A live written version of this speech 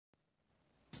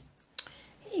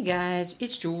Hey guys,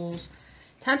 it's Jules.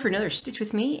 Time for another Stitch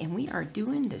with me, and we are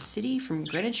doing the city from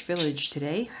Greenwich Village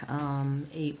today.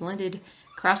 A blended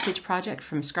cross-stitch project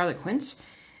from Scarlet Quince.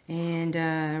 And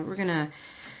we're going to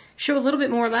show a little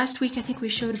bit more. Last week I think we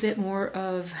showed a bit more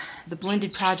of the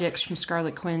blended projects from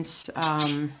Scarlet Quince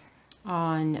on,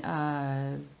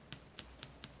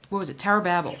 what was it, Tower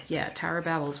Babel. Yeah, Tower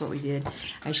Babel is what we did.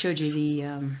 I showed you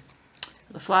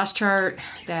the floss chart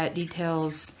that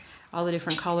details all the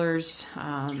different colors,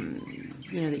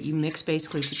 you know, that you mix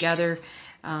basically together.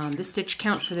 The stitch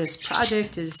count for this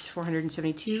project is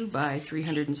 472 by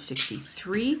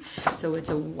 363, so it's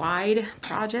a wide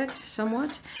project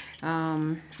somewhat.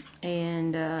 Yeah,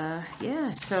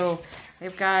 so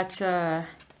I've got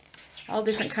all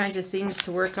different kinds of things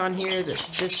to work on here.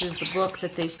 This is the book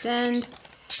that they send,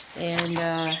 and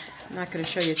I'm not going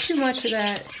to show you too much of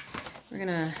that. We're going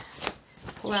to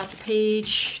pull out the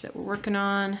page that we're working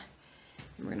on.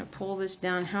 We're going to pull this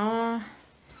down here,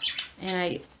 and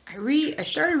I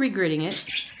started regridding it,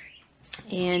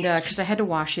 and because I had to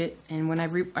wash it, and when I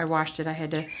washed it, I had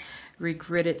to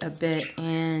regrid it a bit,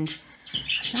 and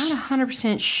I'm not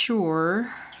 100%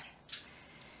 sure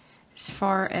as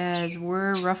far as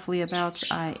where roughly about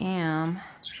I am.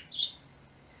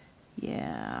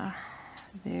 Yeah,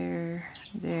 there.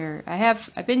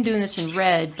 I've been doing this in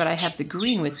red, but I have the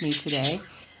green with me today.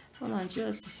 Hold on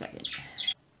just a second.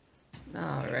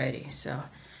 Alrighty, so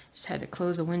just had to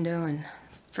close a window and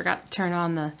forgot to turn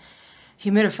on the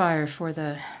humidifier for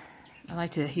the, I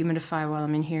like to humidify while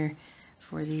I'm in here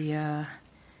for the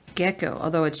gecko,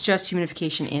 although it's just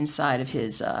humidification inside of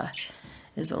his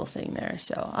little thing there.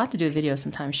 So I'll have to do a video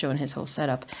sometime showing his whole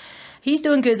setup. He's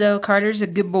doing good though. Carter's a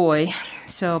good boy.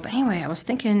 So, but anyway, I was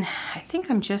thinking, I think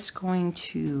I'm going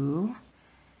to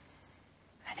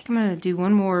do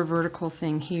one more vertical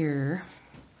thing here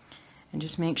and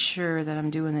just make sure that I'm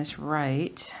doing this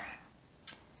right.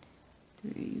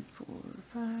 3, 4,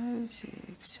 5, 6,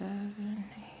 7, 8, 9.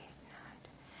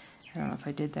 I don't know if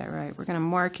I did that right. We're going to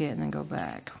mark it and then go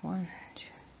back. 1, 2,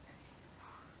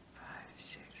 5,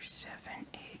 6, 7,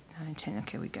 8, 9, 10.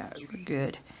 Okay, we're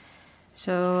good.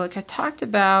 So, like I talked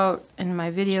about in my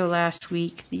video last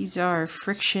week, these are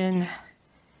friction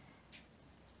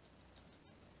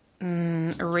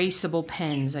erasable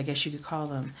pens, I guess you could call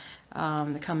them.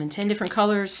 They come in 10 different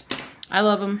colors. I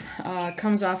love them. It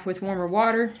comes off with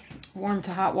warm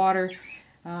to hot water,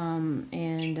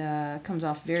 and comes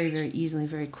off very, very easily,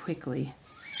 very quickly.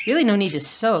 Really no need to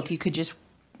soak. You could just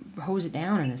hose it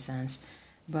down in a sense.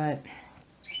 But,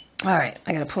 alright,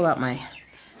 I gotta pull out my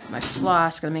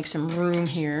floss. Gotta make some room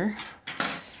here.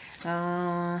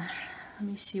 Let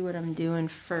me see what I'm doing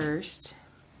first.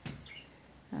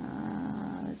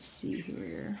 Let's see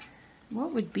here.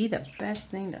 What would be the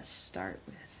best thing to start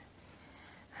with?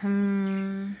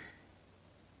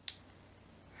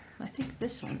 I think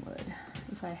this one would,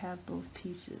 if I have both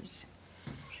pieces.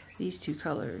 These two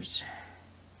colors.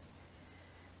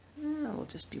 We'll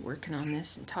just be working on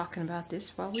this and talking about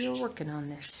this while we are working on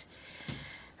this.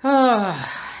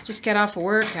 Just got off of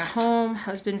work, got home.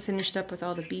 Husband finished up with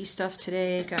all the bee stuff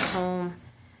today. Got home.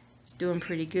 It's doing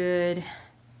pretty good.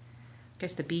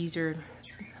 Guess the bees are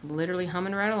literally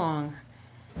humming right along.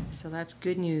 So that's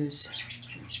good news.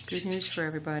 Good news for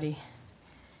everybody.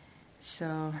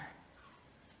 So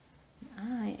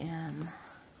I am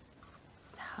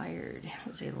tired. It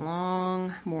was a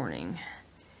long morning,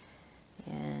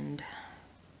 and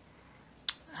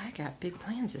I got big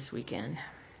plans this weekend.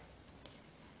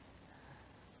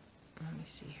 Let me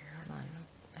see here. Hold on.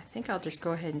 I think I'll just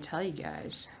go ahead and tell you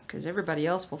guys, because everybody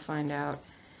else will find out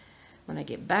when I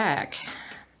get back.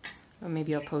 Or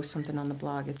maybe I'll post something on the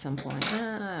blog at some point.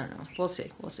 I don't know. We'll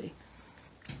see. We'll see.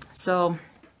 So,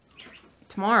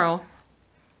 tomorrow,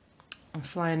 I'm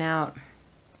flying out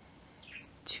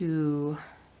to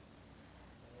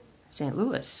St.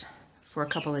 Louis for a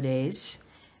couple of days.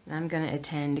 And I'm going to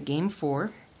attend Game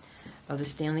 4 of the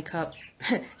Stanley Cup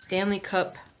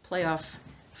playoff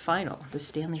final. The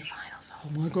Stanley Finals. Oh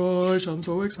my gosh, I'm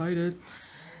so excited.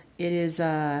 It is,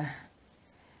 it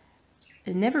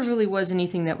never really was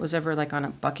anything that was ever like on a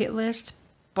bucket list,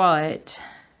 but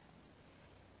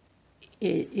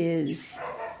it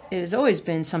has always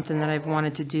been something that I've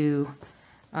wanted to do.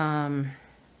 I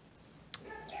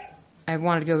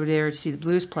wanted to go there to see the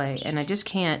Blues play, and I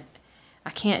can't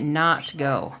not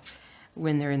go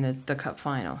when they're in the cup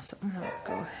final. So I'm gonna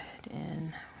go ahead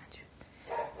and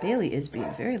Bailey is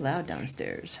being very loud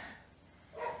downstairs.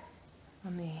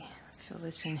 Let me fill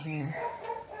this in here.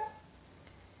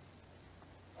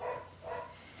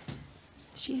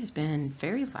 She has been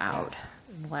very loud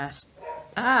in the last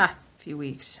few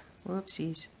weeks.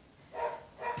 Whoopsies.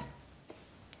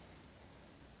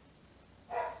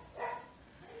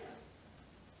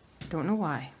 Don't know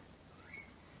why.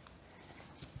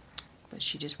 But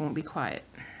she just won't be quiet.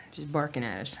 She's barking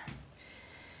at us.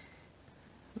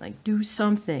 Like, do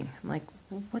something. I'm like,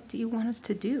 well, what do you want us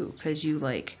to do? Because you,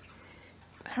 like,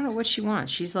 I don't know what she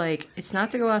wants. She's like, it's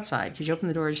not to go outside. Because you open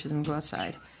the door, she doesn't go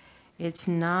outside. It's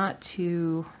not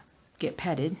to get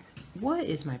petted. What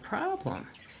is my problem?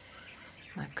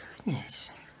 My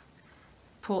goodness.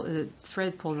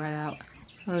 Fred pulled right out.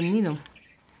 Oh, Nino.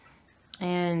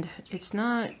 And it's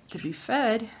not to be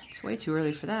fed. It's way too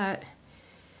early for that.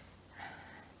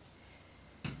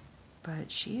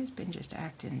 But she has been just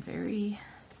acting very...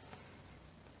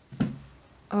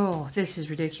 Oh, this is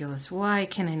ridiculous. Why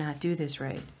can I not do this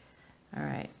right? All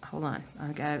right, hold on.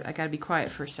 I gotta be quiet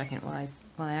for a second while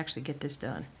I actually get this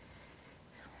done.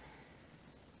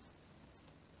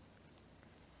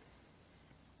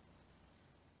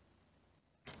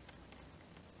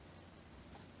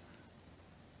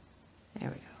 There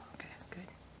we go. Okay, good.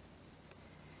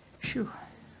 Phew.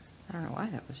 I don't know why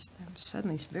that was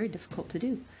suddenly very difficult to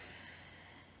do.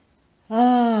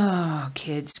 Oh,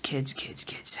 kids.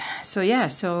 So yeah,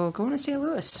 so going to St.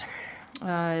 Louis.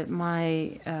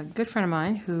 My good friend of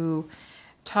mine who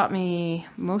taught me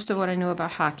most of what I know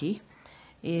about hockey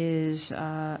is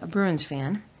a Bruins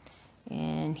fan,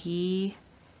 and he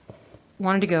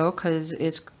wanted to go because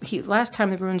last time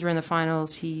the Bruins were in the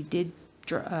finals, he did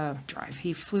drive.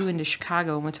 He flew into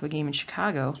Chicago and went to a game in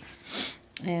Chicago,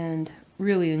 and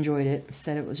really enjoyed it.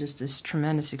 Said it was just this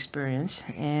tremendous experience,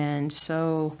 and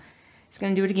so he's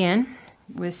going to do it again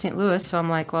with St. Louis. So I'm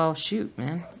like, well, shoot,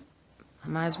 man, I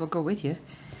might as well go with you.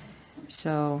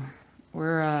 So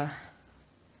we're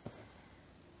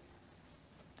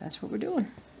that's what we're doing.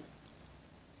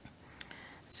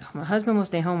 So my husband will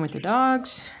stay home with the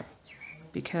dogs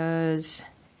because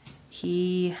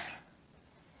he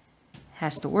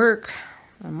has to work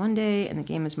on Monday, and the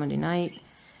game is Monday night.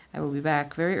 I will be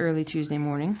back very early Tuesday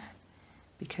morning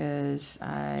because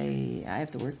I have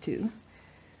to work too.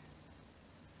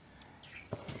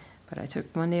 But I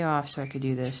took Monday off so I could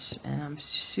do this, and I'm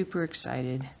super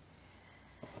excited.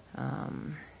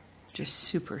 Just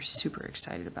super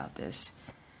excited about this.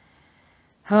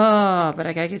 Oh, but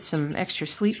I gotta get some extra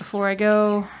sleep before I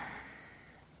go.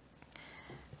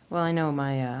 Well, I know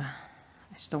I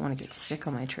just don't want to get sick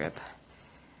on my trip.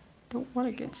 Don't want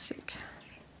to get sick.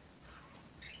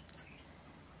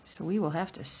 So we will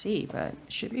have to see, but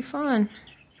it should be fun.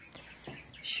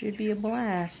 Should be a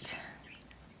blast.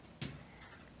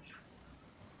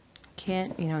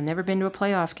 Never been to a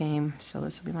playoff game, so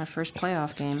this will be my first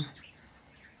playoff game.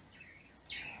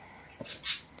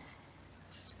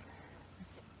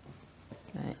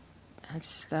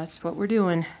 That's what we're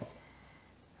doing.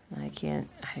 I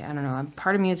don't know.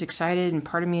 Part of me is excited, and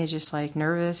part of me is just like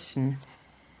nervous,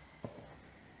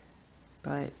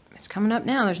 but it's coming up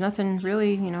now. There's nothing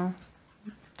really,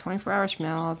 24 hours from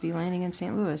now I'll be landing in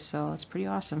St. Louis, so it's pretty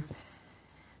awesome.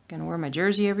 Gonna wear my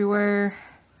jersey everywhere.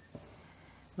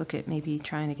 Look at maybe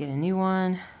trying to get a new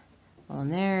one while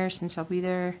I'm there, since I'll be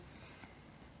there.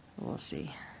 We'll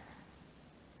see.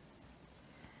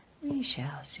 We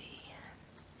shall see.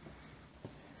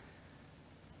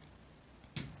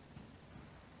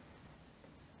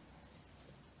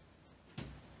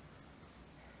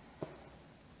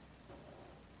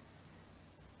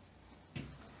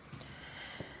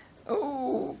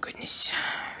 Oh, goodness.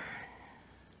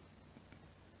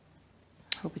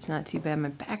 Hope it's not too bad. My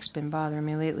back's been bothering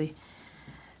me lately.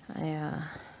 I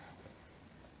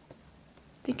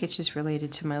think it's just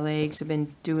related to my legs. I've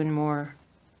been doing more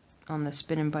on the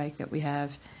spinning bike that we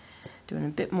have, doing a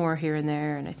bit more here and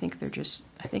there, and I think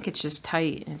it's just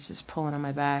tight and it's just pulling on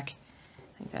my back.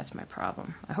 I think that's my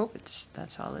problem. I hope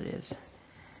that's all it is.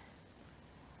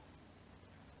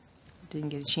 Didn't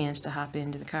get a chance to hop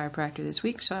into the chiropractor this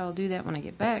week, so I'll do that when I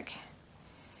get back,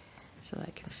 so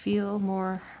I can feel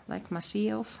more like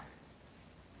myself.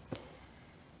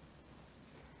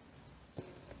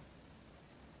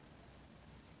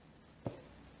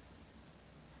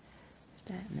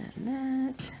 That and that and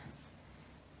that.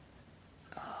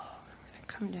 Oh, I'm going to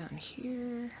come down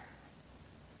here.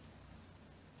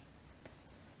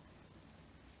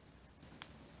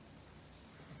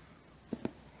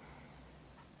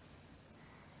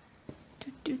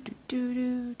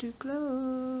 Do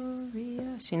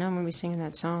Gloria. See, now I'm going to be singing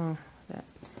that song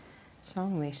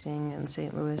they sing in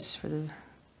St. Louis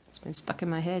it's been stuck in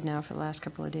my head now for the last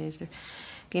couple of days.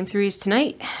 Game 3 is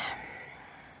tonight.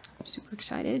 I'm super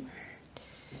excited.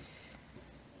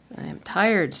 I am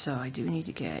tired, so I do need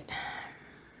to get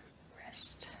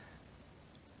rest.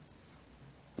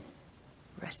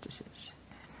 Restices.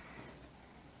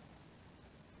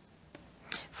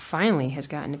 finally has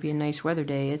gotten to be a nice weather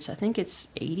day. I think it's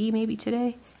 80 maybe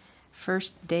today.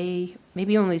 First day,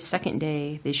 maybe only second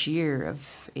day this year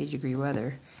of 80-degree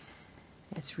weather.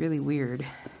 It's really weird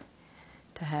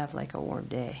to have like a warm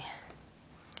day.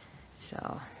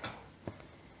 So,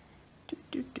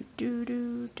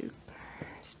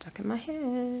 stuck in my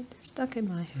head, stuck in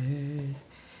my head.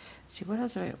 Let's see, what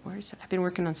else? I've been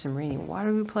working on some Rainy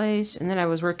Waterloo plays, and then I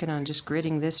was working on just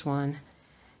gridding this one,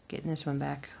 getting this one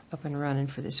back up and running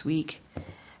for this week.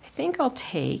 I think I'll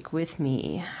take with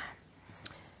me,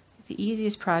 the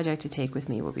easiest project to take with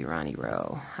me will be Ronnie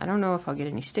Rowe. I don't know if I'll get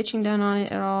any stitching done on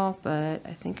it at all, but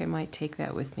I think I might take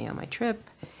that with me on my trip,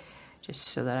 just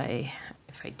so that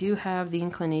if I do have the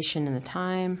inclination and the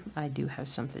time, I do have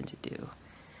something to do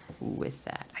with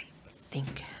that, I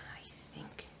think.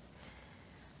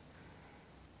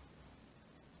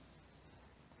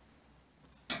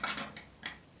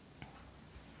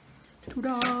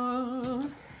 Ta-da!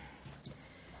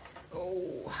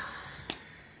 Oh.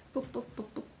 Boop, boop, boop,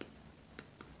 boop.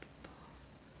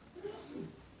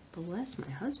 Bless my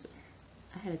husband.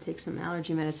 I had to take some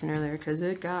allergy medicine earlier because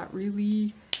it got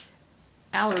really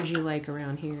allergy-like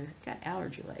around here. It got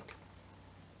allergy-like.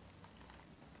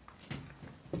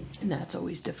 And that's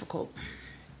always difficult.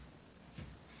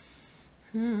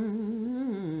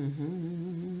 I'm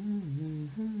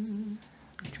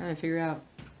trying to figure out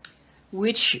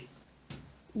which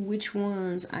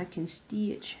ones I can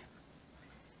stitch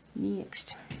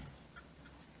next.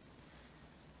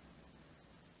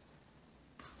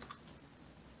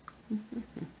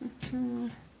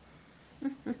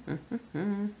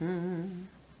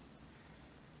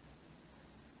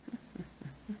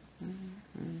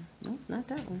 Nope, not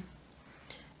that one.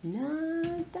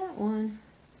 Not that one.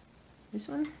 This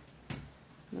one?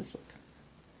 Let's look.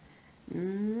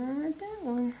 Not that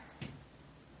one.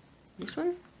 This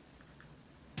one?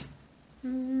 A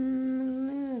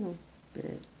little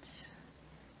bit.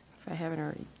 If I haven't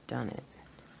already done it.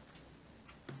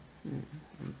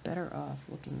 I'm better off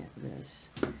looking at this.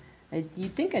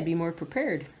 You'd think I'd be more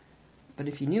prepared. But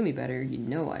if you knew me better, you'd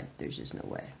know there's just no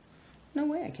way. No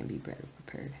way I can be better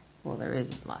prepared. Well, there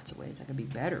is lots of ways I could be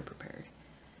better prepared.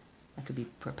 I could be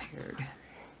prepared.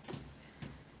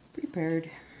 Prepared.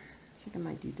 I think I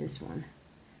might do this one.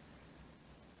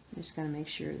 I just gotta make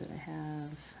sure that I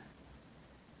have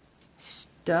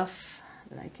stuff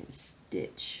that I can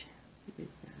stitch with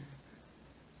that.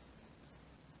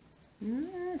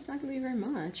 It's not gonna be very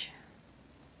much.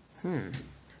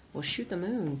 Well, shoot the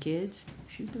moon, kids.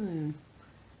 Shoot the moon.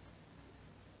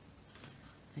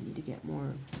 I need to get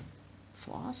more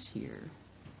floss here.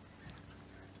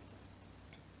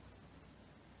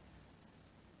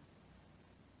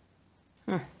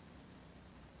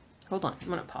 Hold on, I'm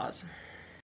gonna pause.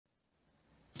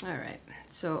 Alright,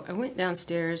 so I went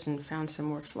downstairs and found some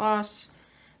more floss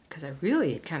because I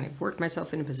really kind of worked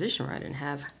myself in a position where I didn't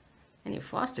have any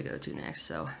floss to go to next,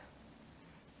 so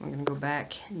I'm gonna go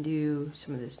back and do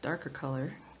some of this darker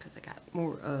color because I got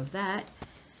more of that.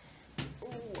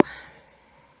 Ooh.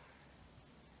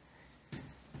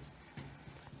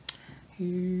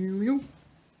 Here we go.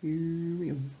 Here we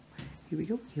go. Here we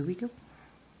go. Here we go.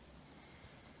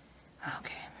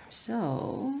 Okay,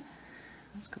 so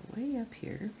let's go way up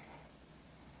here.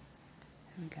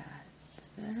 We got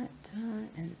that done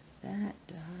and that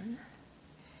done.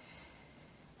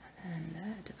 And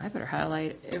that. I better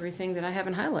highlight everything that I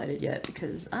haven't highlighted yet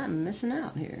because I'm missing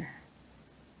out here.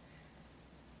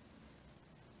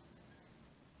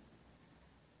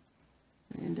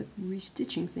 I end up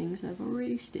restitching things I've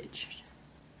already stitched.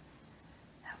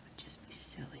 That would just be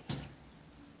silly.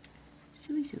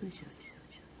 Silly, silly, silly, silly,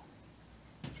 silly.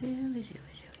 Silly, silly, silly,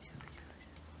 silly,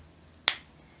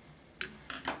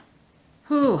 silly.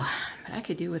 Whew, but I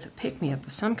could do with a pick-me-up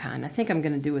of some kind. I think I'm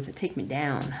going to do with a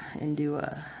take-me-down and do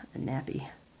a nappy.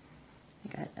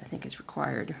 I think it's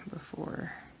required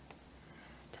before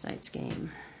tonight's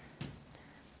game.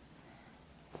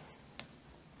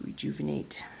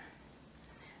 Rejuvenate.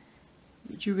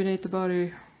 Rejuvenate the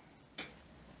body.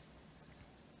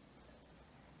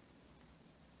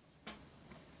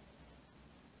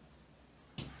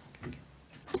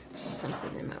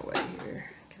 Something in my way here.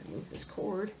 Gotta move this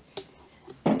cord.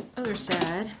 The other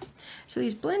side. So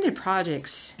these blended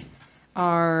projects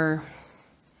are,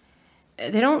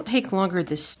 they don't take longer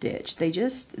to stitch.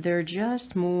 They're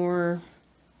just more,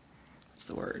 what's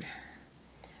the word?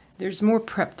 There's more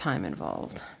prep time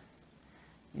involved.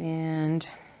 And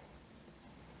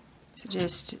so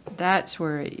just, that's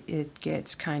where it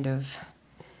gets kind of,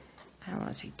 I don't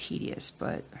want to say tedious,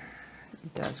 but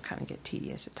it does kind of get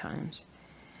tedious at times.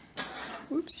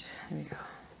 Oops, there we go.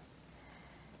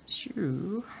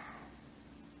 Shoo.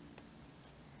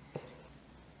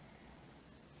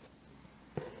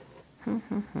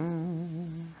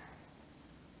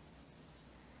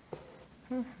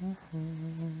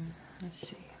 Let's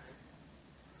see.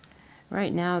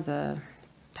 Right now the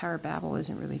Tower of Babel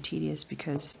isn't really tedious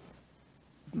because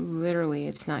literally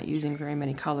it's not using very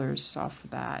many colors off the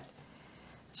bat.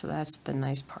 So that's the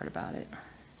nice part about it.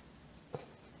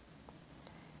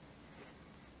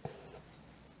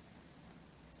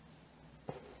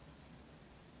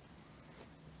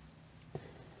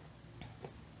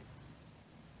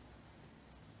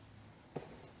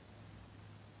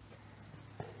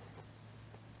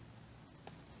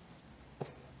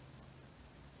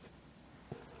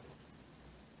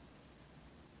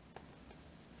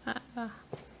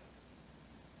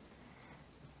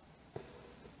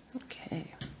 Okay.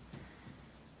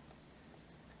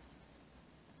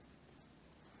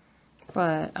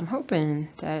 But I'm hoping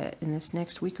that in this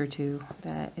next week or two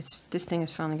that this thing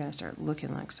is finally going to start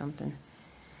looking like something,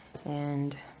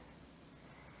 and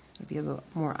it'll be a little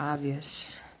more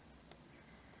obvious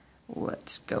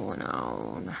what's going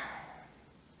on.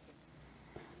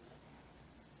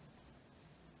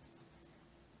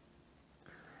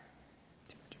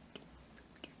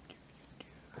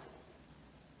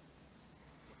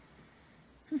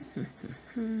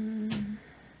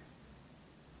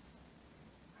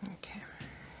 Okay,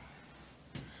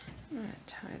 I'm going to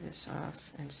tie this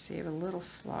off and save a little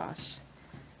floss.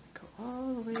 Go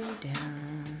all the way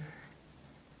down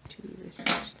to this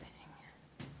next thing.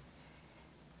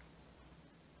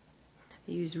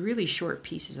 I use really short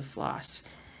pieces of floss.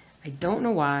 I don't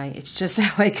know why, it's just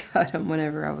how I cut them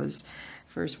whenever I was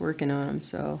first working on them,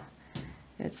 so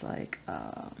it's like, oh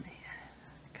man,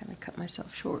 I kind of cut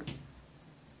myself short.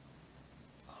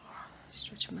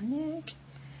 Stretching my neck,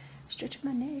 stretching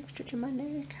my neck, stretching my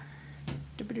neck.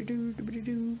 Doo-ba-doo-doo,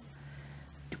 doo-ba-doo-doo.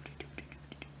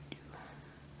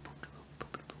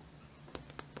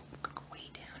 Way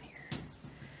down here.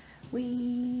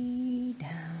 Way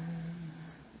down.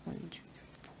 1, 2, 3,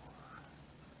 4.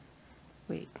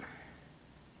 Wait.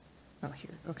 Oh,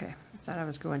 here. Okay. I thought I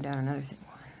was going down another thing.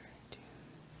 1, 2,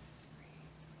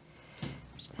 3.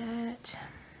 There's that.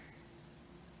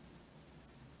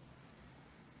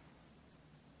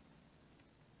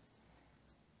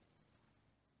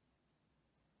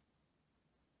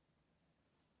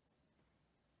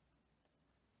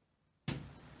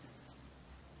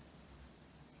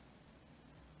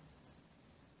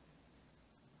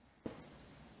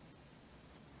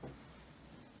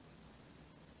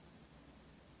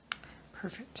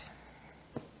 Perfect.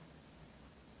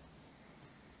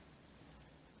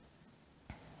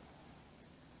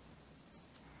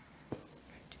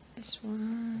 Do this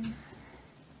one.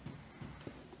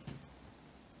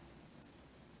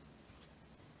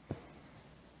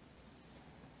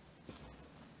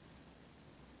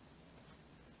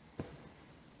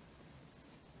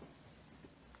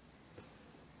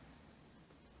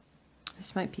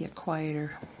 This might be a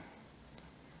quieter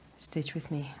stitch with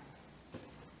me,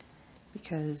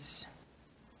 because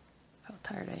of how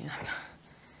tired I am.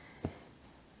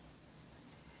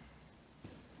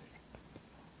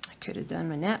 I could have done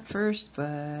my nap first, but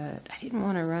I didn't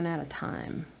want to run out of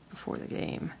time before the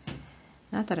game.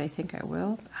 Not that I think I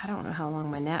will. I don't know how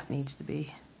long my nap needs to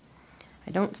be.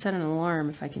 I don't set an alarm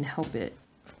if I can help it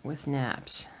with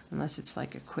naps, unless it's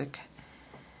like a quick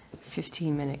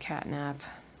 15-minute cat nap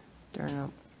during a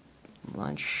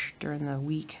lunch during the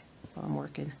week while I'm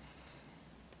working.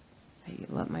 I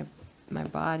let my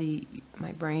body,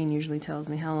 my brain usually tells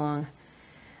me how long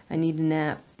I need to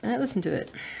nap, and I listen to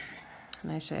it.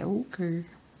 And I say, okay.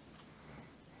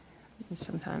 And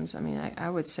sometimes, I mean, I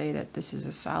would say that this is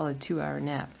a solid 2-hour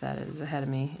nap that is ahead of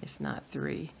me, if not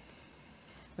 3.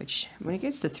 Which, when it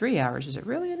gets to 3 hours, is it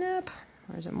really a nap?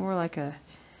 Or is it more like a,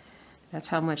 that's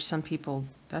how much some people,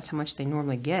 that's how much they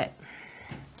normally get?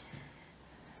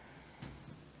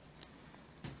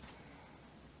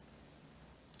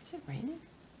 Is it raining?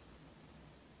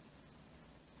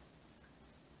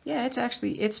 Yeah, it's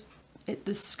actually,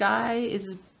 the sky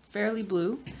is fairly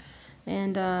blue,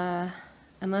 and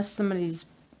unless somebody's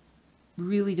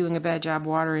really doing a bad job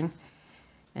watering,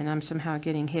 and I'm somehow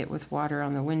getting hit with water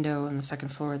on the window on the second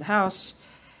floor of the house,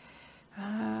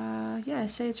 yeah, I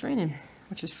say it's raining,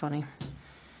 which is funny.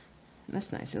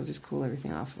 That's nice, it'll just cool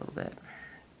everything off a little bit.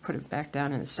 Put it back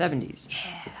down in the 70s.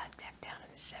 Yeah, back down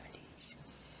in the 70s.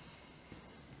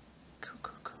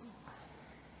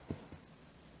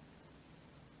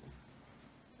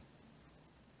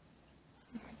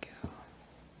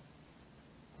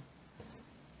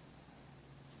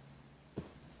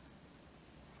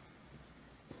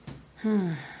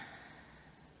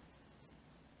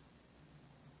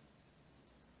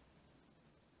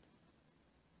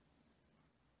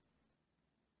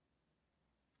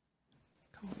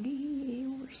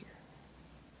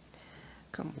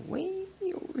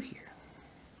 way over here.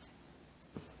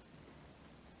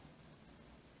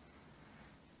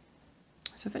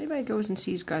 So if anybody goes and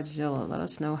sees Godzilla, let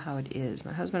us know how it is.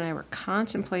 My husband and I were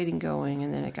contemplating going,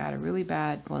 and then it got a really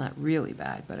bad, well, not really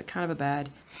bad, but a kind of a bad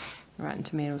Rotten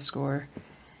Tomato score.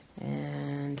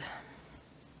 And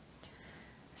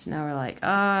so now we're like,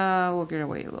 we're going to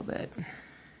wait a little bit.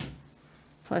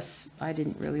 Plus, I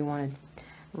didn't really want to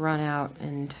run out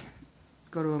and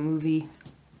go to a movie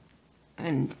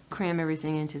and cram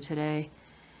everything into today,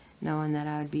 knowing that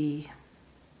I'd be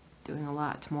doing a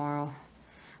lot tomorrow.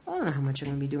 I don't know how much I'm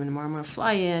going to be doing tomorrow. I'm going to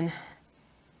fly in,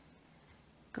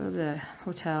 go to the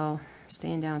hotel, stay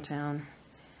in downtown,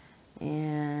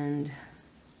 and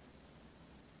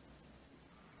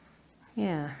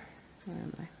yeah, where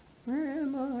am I? Where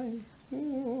am I?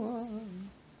 Oh.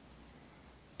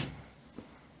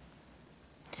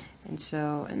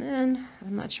 And then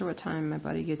I'm not sure what time my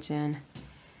buddy gets in,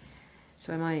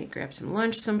 so I might grab some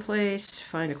lunch someplace,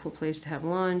 find a cool place to have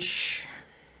lunch.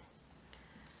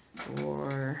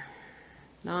 Or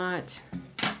not.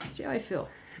 See how I feel.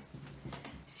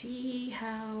 See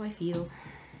how I feel.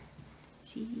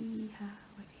 See how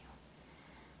I feel.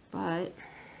 But,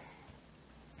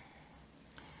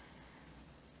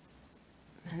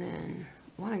 and then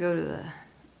want to go to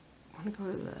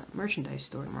the merchandise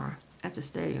store tomorrow at the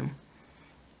stadium.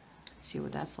 See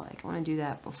what that's like. I want to do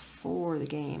that before the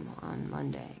game on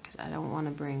Monday because I don't want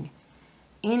to bring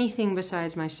anything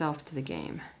besides myself to the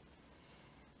game.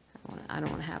 I don't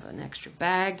want to have an extra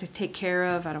bag to take care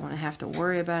of. I don't want to have to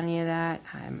worry about any of that.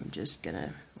 I'm just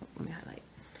gonna, let me highlight.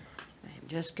 I'm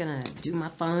just gonna do my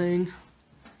thing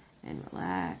and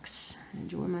relax,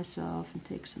 enjoy myself, and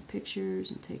take some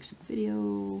pictures and take some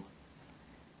video.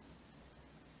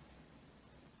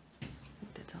 I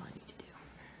think that's all I need to do.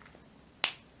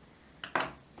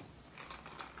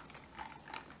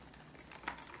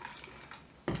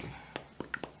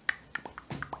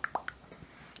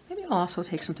 I'll also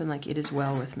take something like It Is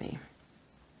Well with me.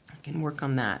 I can work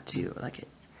on that too, like it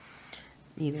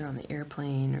either on the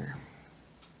airplane or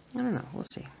I don't know, we'll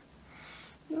see.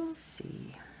 We'll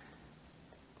see.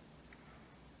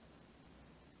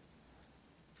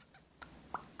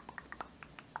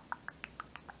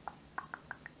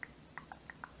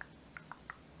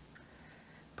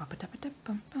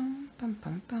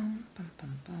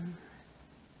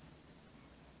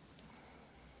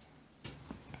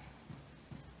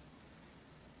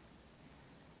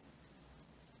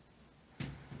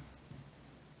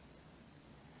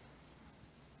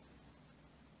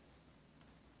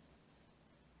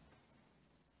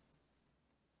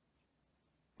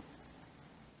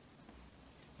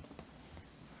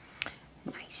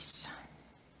 Nice.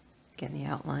 Getting the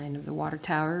outline of the water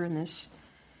tower in this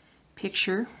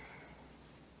picture,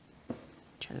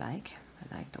 which I like.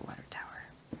 I like the water tower.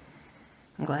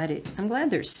 I'm glad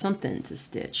there's something to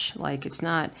stitch. Like it's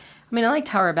not. I mean, I like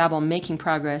Tower of Babel making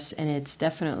progress, and it's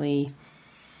definitely,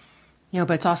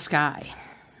 but it's all sky.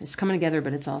 It's coming together,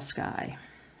 but it's all sky.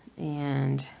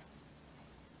 And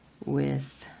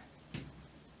with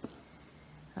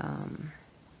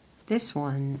this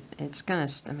one, it's gonna,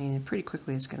 pretty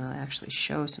quickly it's gonna actually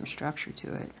show some structure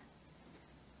to it.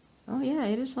 Oh yeah,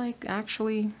 it is like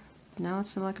actually, now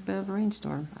it's like a bit of a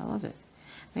rainstorm. I love it.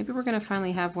 Maybe we're gonna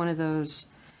finally have one of those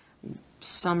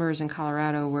summers in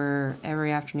Colorado where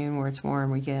every afternoon where it's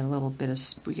warm we get a little bit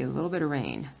of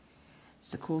rain,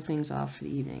 just to cool things off for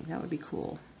the evening. That would be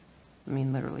cool. I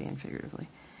mean, literally and figuratively.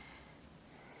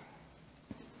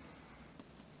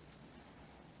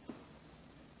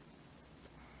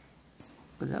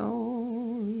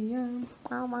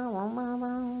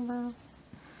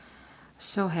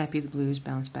 So happy the Blues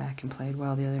bounced back and played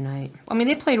well the other night. I mean,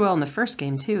 they played well in the first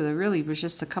game too. There really was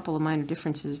just a couple of minor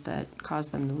differences that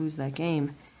caused them to lose that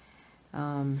game.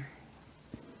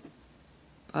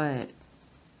 But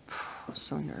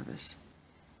so nervous.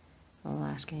 The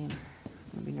last game. I'm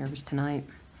gonna be nervous tonight.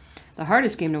 The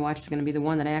hardest game to watch is going to be the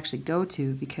one that I actually go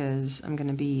to because I'm going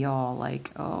to be all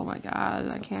like, oh my God,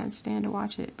 I can't stand to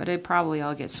watch it. But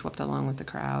I'll get swept along with the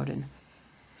crowd and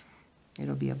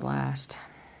it'll be a blast.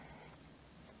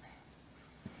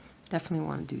 Definitely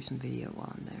want to do some video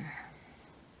while I'm there.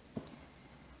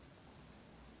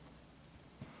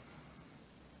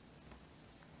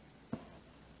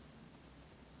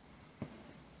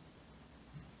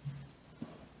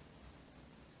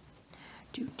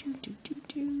 Do.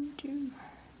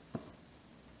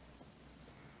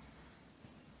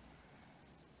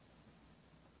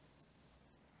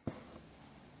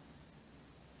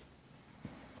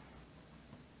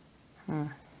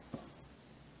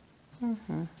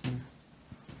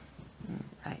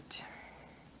 Right.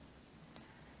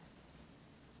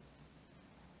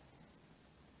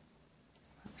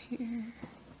 here.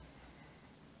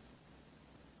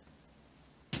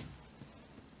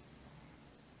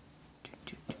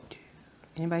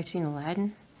 Anybody seen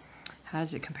Aladdin? How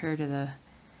does it compare to the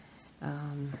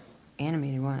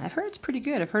animated one? I've heard it's pretty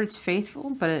good. I've heard it's faithful,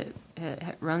 but it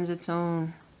runs in its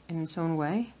own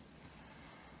way.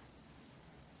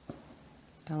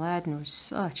 Aladdin was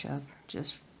such a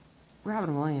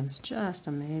Robin Williams, just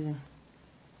amazing.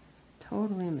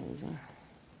 Totally amazing.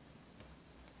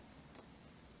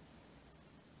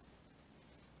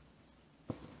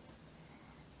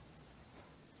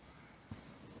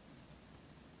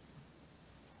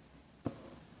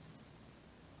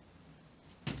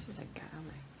 This is a guy on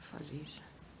my fuzzies.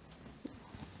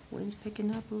 Wind's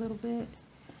picking up a little bit.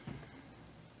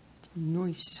 It's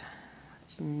nice.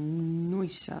 It's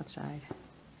nice outside.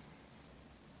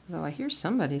 Though I hear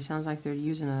somebody, sounds like they're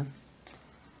using a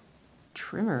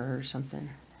trimmer or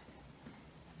something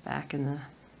back in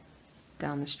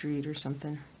down the street or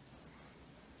something.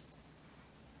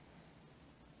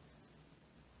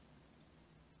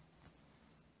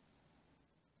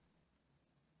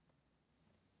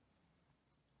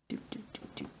 Do, do, do,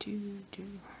 do, do, do.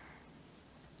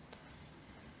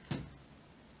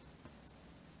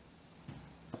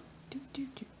 Do, do,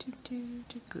 do, do, do,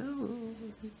 do, go.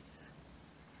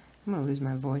 I'm going to lose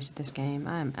my voice at this game.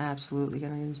 I'm absolutely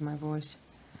going to lose my voice.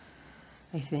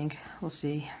 I think. We'll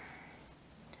see.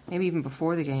 Maybe even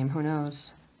before the game. Who knows?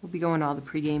 We'll be going to all the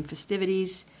pregame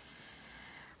festivities.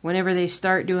 Whenever they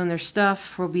start doing their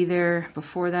stuff, we'll be there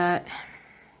before that.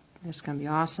 It's going to be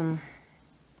awesome.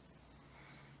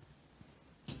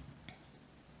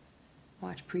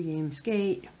 Watch pregame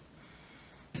skate.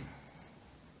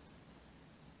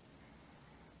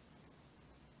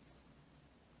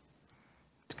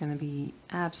 Going to be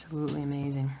absolutely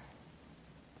amazing.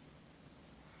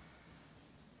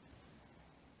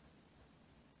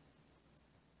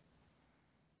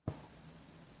 I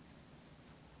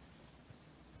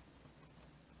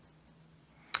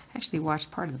actually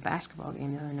watched part of the basketball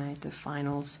game the other night, the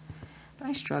finals, but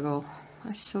I struggle.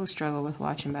 I so struggle with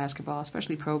watching basketball,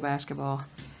 especially pro basketball.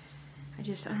 I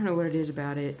don't know what it is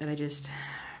about it that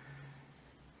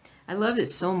I loved it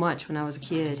so much when I was a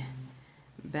kid.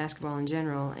 Basketball in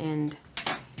general, and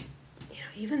you know,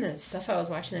 even the stuff I was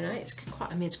watching tonight,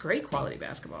 it's great quality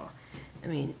basketball. I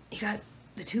mean, you got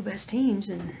the two best teams,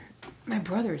 and my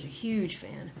brother is a huge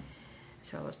fan,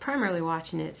 so I was primarily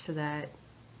watching it so that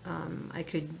I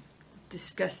could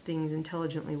discuss things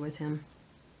intelligently with him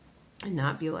and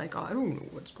not be like, oh, I don't know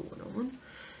what's going on.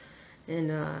 And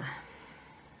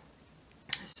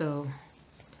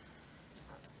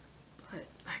but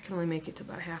I can only make it to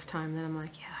about halftime, then I'm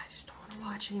like, yeah, I just don't want to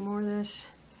watch any more of this.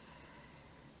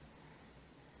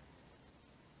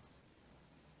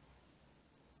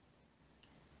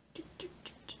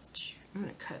 I'm going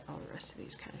to cut all the rest of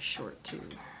these kind of short too,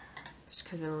 just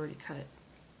because I already cut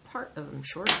part of them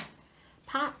short.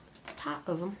 Part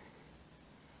of them.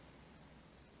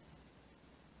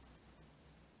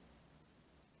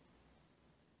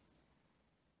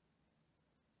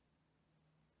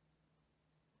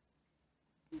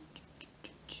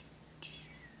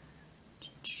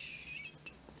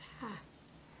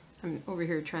 I'm over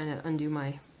here trying to undo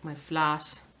my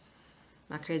floss,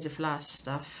 my crazy floss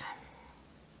stuff.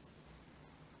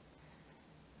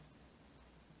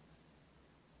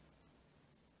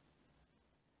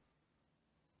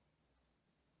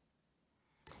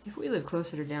 If we lived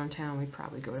closer to downtown, we'd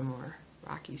probably go to more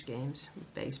Rockies games,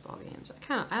 baseball games.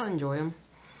 I enjoy them.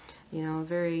 You know,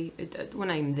 when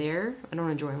I'm there, I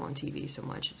don't enjoy them on TV so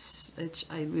much.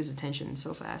 I lose attention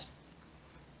so fast.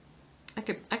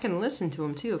 I can listen to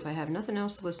them too if I have nothing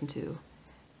else to listen to,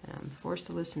 and I'm forced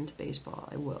to listen to baseball.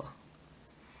 I will.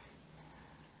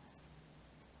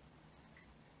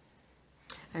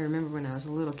 I remember when I was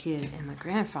a little kid, and my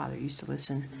grandfather used to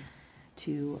listen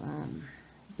to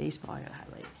baseball. I gotta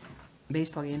highlight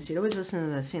baseball games. He'd always listen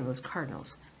to the St. Louis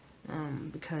Cardinals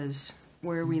because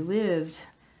where we lived,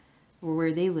 or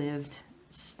where they lived,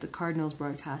 the Cardinals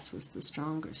broadcast was the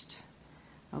strongest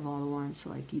of all the ones. So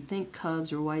like you'd think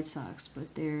Cubs or White Sox,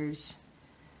 but theirs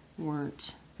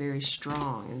weren't very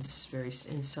strong. It's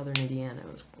in southern Indiana. It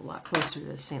was a lot closer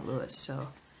to St. Louis. So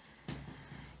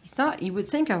you would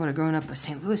think I would have grown up a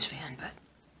St. Louis fan, but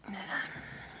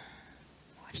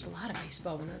watched a lot of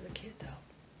baseball when I was a kid, though.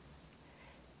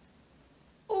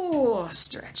 Oh,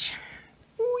 stretch.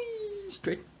 Whee,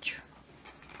 stretch.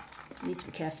 Need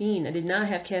some caffeine. I did not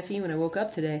have caffeine when I woke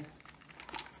up today.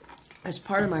 That's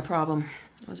part of my problem.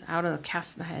 I was out of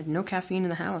I had no caffeine in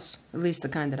the house. At least the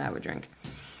kind that I would drink.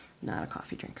 Not a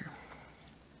coffee drinker.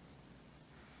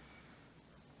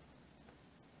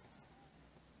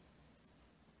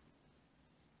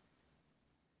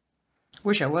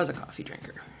 Wish I was a coffee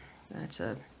drinker.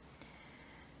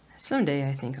 Someday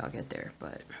I think I'll get there,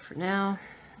 but for now,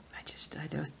 I just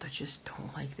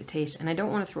don't like the taste, and I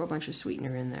don't want to throw a bunch of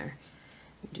sweetener in there.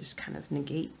 You just kind of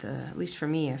negate at least for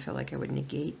me, I feel like I would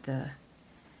negate the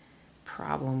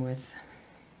problem with,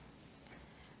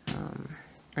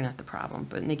 or not the problem,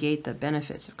 but negate the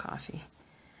benefits of coffee.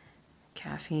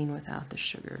 Caffeine without the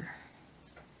sugar.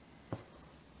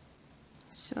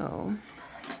 So,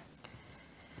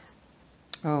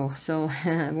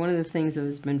 one of the things that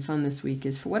has been fun this week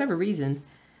is, for whatever reason,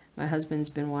 my husband's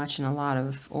been watching a lot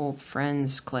of old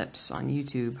Friends clips on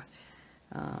YouTube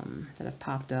that have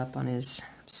popped up on his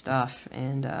stuff,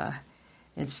 and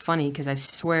it's funny because I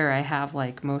swear I have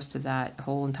like most of that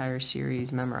whole entire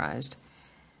series memorized,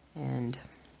 and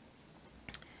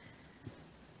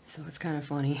so it's kind of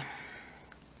funny.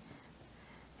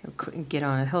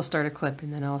 He'll start a clip,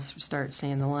 and then I'll start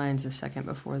saying the lines a second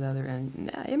before the other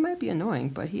end. It might be annoying,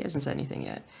 but he hasn't said anything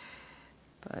yet.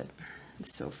 But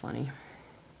it's so funny.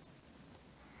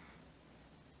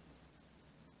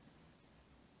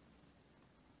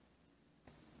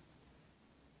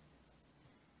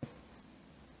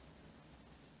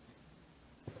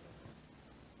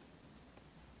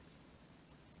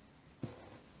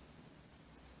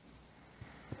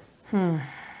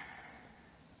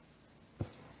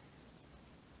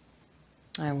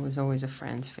 I was always a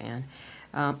Friends fan.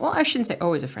 Well, I shouldn't say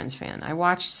always a Friends fan. I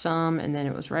watched some, and then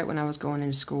it was right when I was going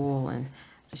into school, and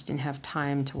I just didn't have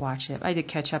time to watch it. I did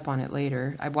catch up on it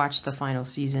later. I watched the final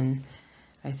season,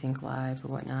 I think, live or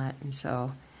whatnot, and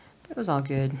so it was all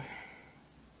good.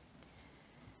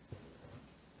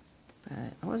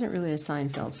 But I wasn't really a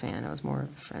Seinfeld fan. I was more of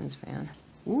a Friends fan.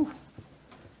 Ooh.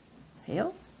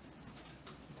 Hail?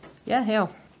 Yeah,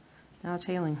 hail. Now it's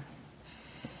hailing.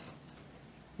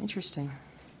 Interesting.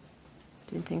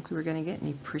 Didn't think we were going to get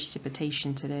any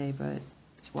precipitation today, but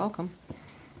it's welcome.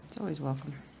 It's always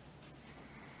welcome.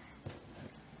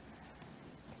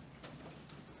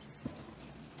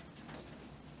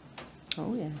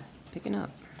 Oh yeah, picking up.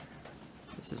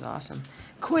 This is awesome.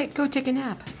 Quick, go take a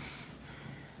nap.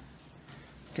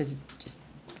 Because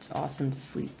it's awesome to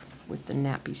sleep with the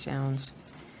nappy sounds.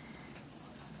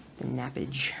 The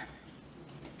nappage.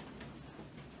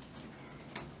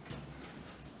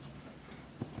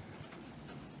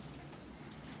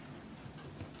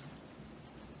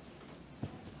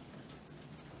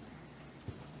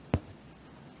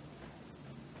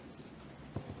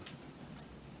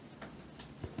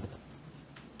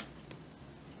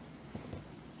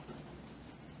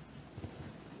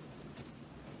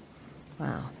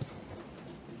 Wow.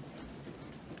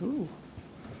 Ooh.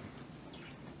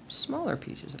 Smaller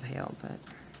pieces of hail, but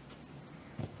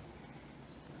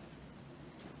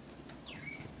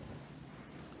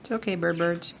it's okay,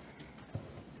 birds.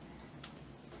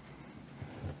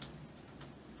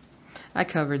 I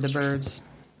covered the birds.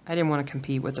 I didn't want to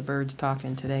compete with the birds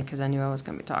talking today because I knew I was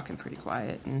going to be talking pretty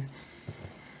quiet, and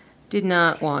did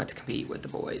not want to compete with the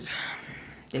boys.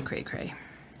 They cray cray.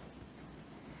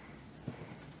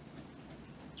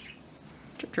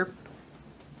 Chirp chirp.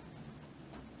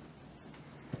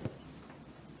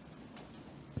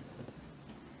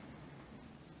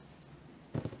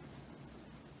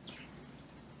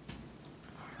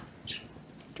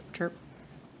 Chirp chirp.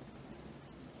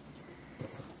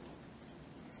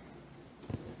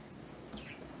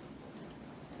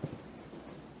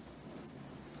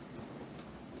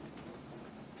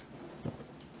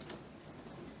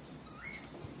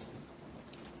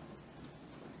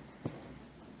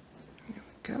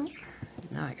 Go.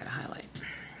 Now I gotta highlight.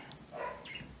 You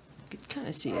can kind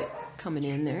of see it coming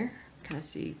in there. Kind of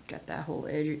see, got that whole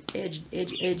edge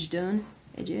done.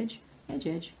 Edge.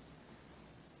 Gotta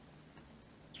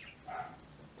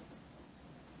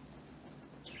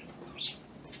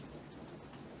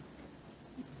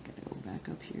go back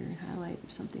up here and highlight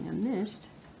something I missed.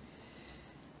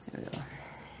 There we go.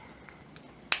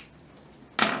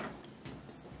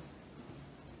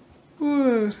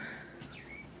 Whoa.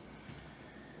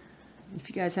 If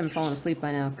you guys haven't fallen asleep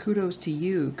by now, kudos to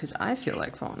you, because I feel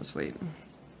like falling asleep.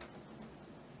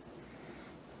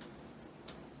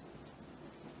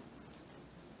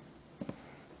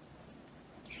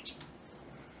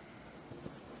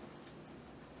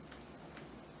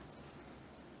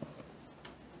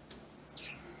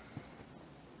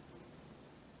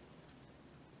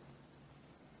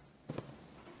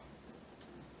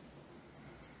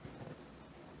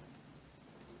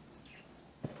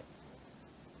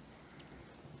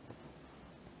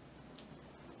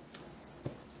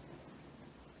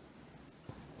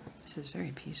 This is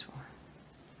very peaceful.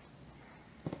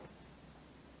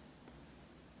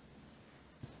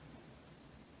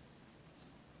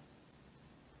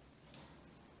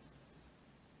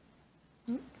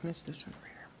 missed this one over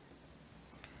here.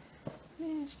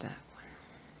 Missed that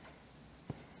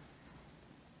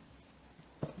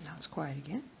one. Now it's quiet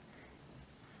again.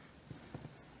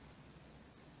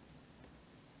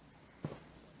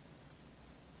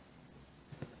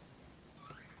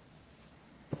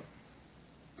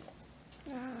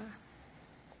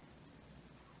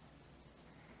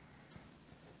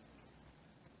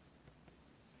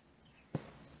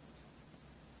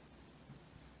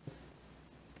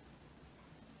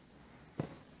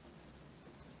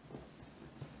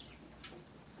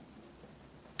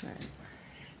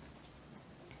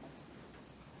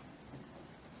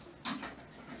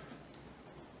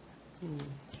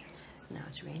 Now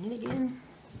it's raining again.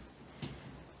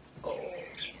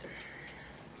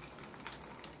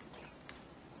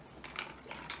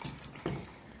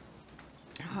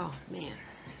 Oh man.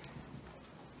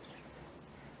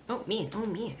 Oh man, oh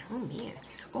man, oh man.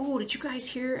 Oh, did you guys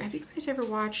hear? Have you guys ever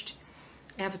watched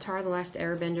Avatar: The Last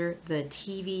Airbender, the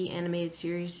TV animated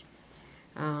series?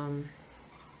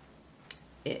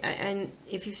 And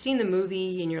if you've seen the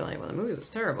movie and you're like, well, the movie was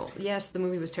terrible. Yes, the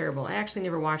movie was terrible. I actually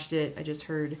never watched it. I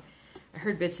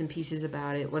heard bits and pieces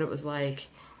about it, what it was like,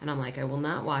 and I'm like, I will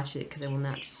not watch it because I will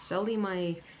not sully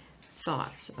my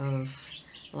thoughts of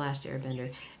The Last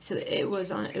Airbender. So it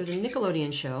was a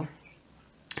Nickelodeon show,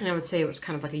 and I would say it was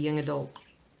kind of like a young adult,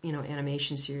 you know,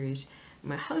 animation series.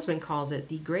 My husband calls it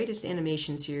the greatest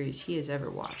animation series he has ever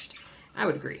watched. I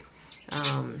would agree.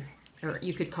 Or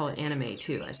you could call it anime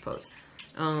too, I suppose.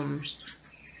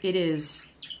 It is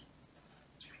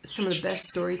some of the best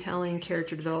storytelling,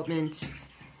 character development,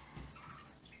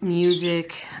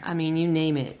 music, I mean, you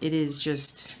name it. It is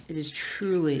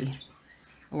truly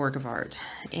a work of art.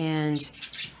 And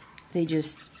they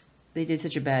did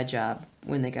such a bad job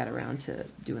when they got around to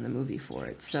doing the movie for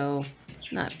it. So,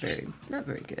 not very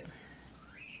good.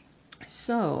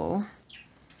 So,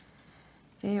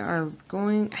 they are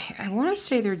going, I want to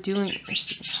say they're doing,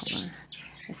 hold on.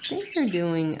 I think they're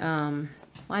doing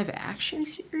live action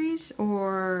series,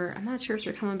 or I'm not sure if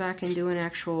they're coming back and doing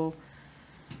actual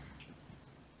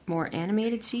more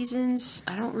animated seasons.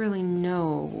 I don't really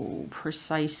know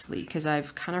precisely because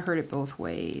I've kind of heard it both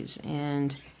ways,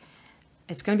 and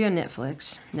it's going to be on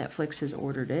Netflix. Netflix has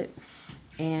ordered it,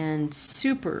 and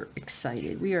super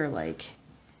excited. We are like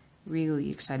really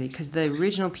excited because the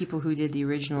original people who did the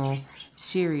original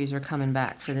series are coming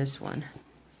back for this one,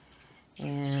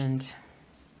 and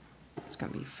it's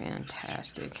going to be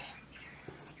fantastic.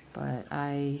 But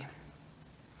I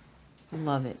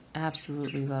love it.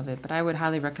 Absolutely love it. But I would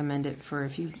highly recommend it for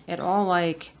if you at all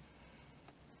like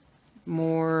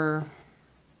more,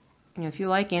 you know, if you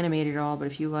like animated at all, but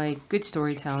if you like good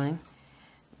storytelling,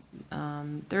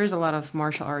 there is a lot of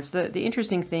martial arts. The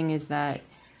interesting thing is that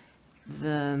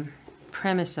the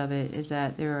premise of it is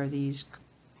that there are these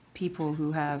people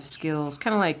who have skills,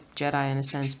 kind of like Jedi in a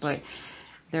sense, but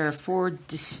there are 4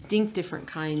 distinct different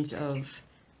kinds of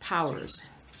powers.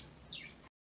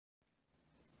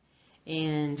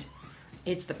 And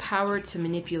it's the power to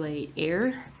manipulate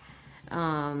air,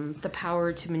 the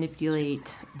power to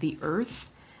manipulate the earth,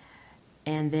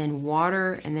 and then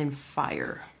water, and then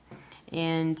fire.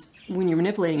 And when you're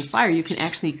manipulating fire, you can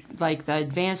actually, like the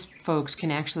advanced folks can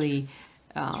actually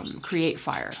create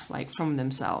fire, like from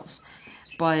themselves.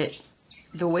 But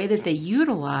the way that they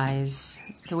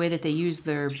use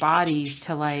their bodies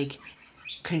to like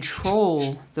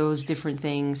control those different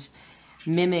things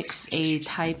mimics a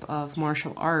type of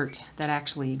martial art that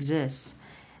actually exists.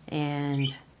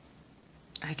 And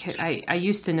I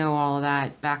used to know all of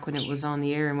that back when it was on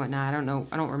the air and whatnot.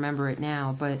 I don't remember it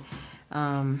now, but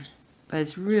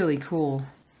it's really cool.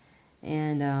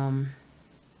 And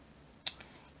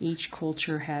each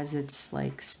culture has its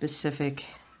like specific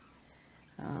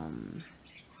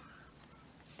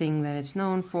thing that it's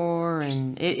known for,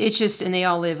 and it's just, and they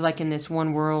all live like in this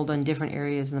one world on different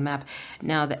areas of the map.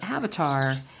 Now the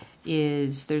avatar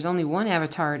is, there's only one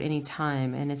avatar at any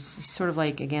time, and it's sort of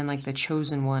like, again, like the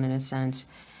chosen one in a sense,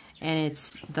 and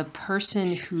it's the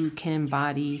person who can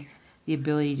embody the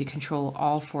ability to control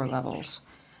all 4 levels,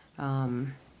 or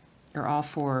all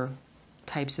 4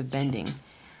 types of bending.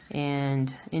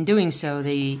 And in doing so,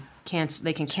 they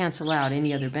can cancel out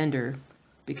any other bender,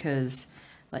 because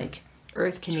like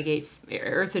earth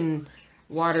and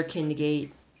water can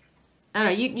negate. I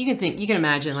don't know. You can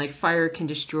imagine like fire can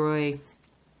destroy.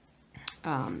 It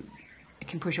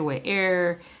can push away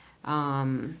air.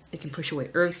 It can push away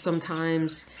earth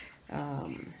sometimes.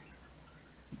 I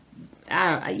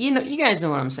don't. You guys know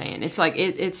what I'm saying. It's like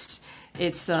it's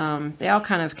they all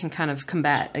can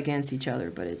combat against each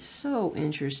other, but it's so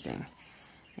interesting.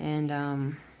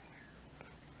 And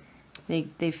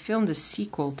They filmed a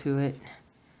sequel to it,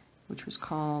 which was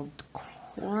called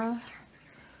Cora.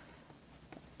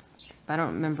 I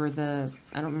don't remember the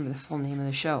full name of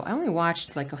the show. I only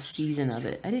watched like a season of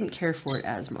it. I didn't care for it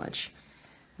as much.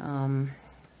 I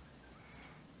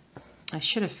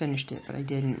should have finished it, but I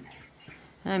didn't.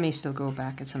 I may still go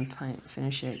back at some point and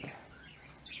finish it.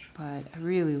 But I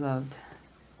really loved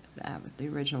the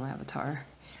original Avatar.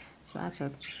 So that's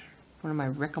one of my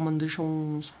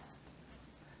recommendations.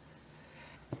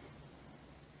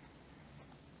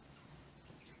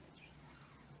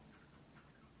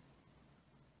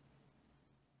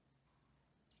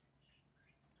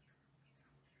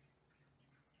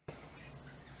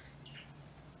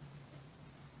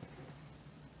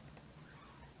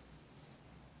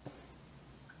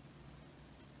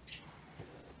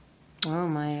 Oh,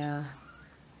 my,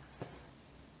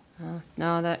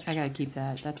 no, that, I gotta keep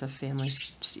that. That's a family,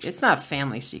 it's not a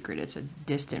family secret, it's a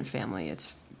distant family.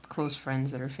 It's close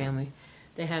friends that are family.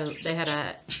 They had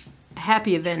a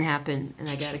happy event happen, and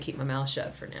I gotta keep my mouth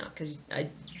shut for now, because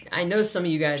I know some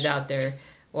of you guys out there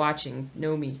watching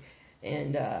know me,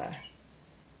 and, I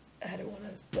don't want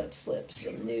to let slip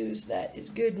some news that is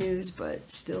good news,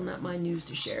 but still not my news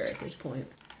to share at this point.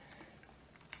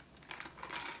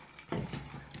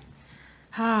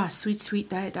 Ah, sweet, sweet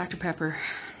Diet Dr. Pepper.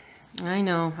 I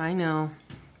know.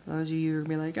 Those of you who are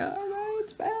be like, oh,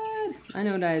 diet's bad. I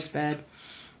know diet's bad.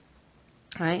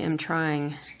 I am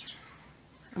trying.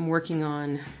 I'm working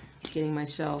on getting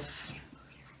myself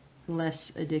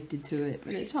less addicted to it.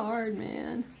 But it's hard,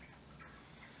 man.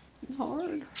 It's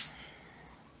hard.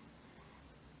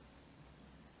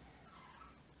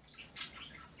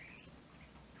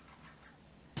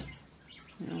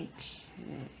 Okay.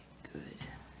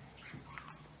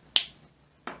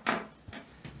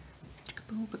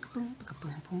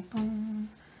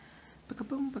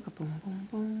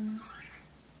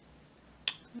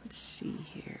 Let's see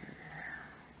here.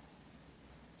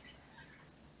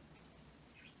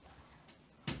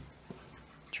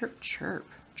 Chirp, chirp,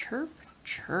 chirp,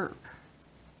 chirp.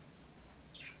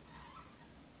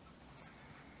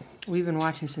 We've been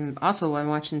watching I'm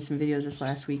watching some videos this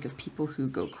last week of people who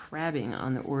go crabbing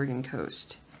on the Oregon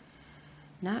coast.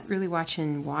 Not really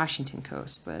watching Washington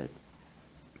coast, but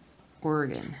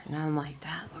Oregon. And I'm like,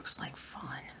 that looks like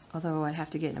fun. Although I'd have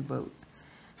to get in a boat.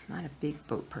 I'm not a big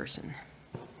boat person.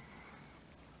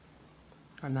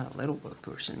 I'm not a little boat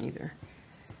person either.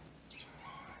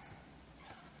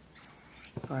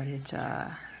 But it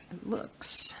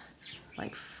looks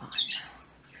like fun.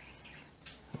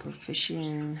 Go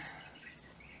fishing.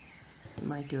 We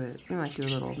might do a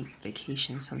little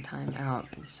vacation sometime out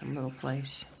in some little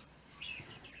place.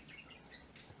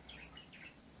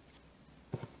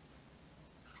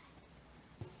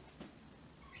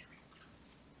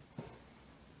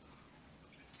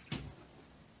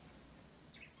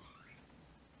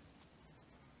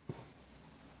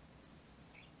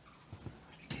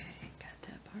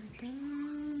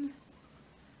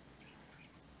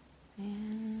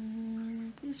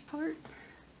 This part.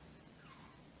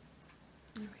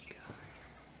 There we go.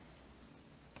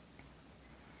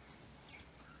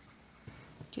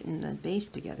 Getting the base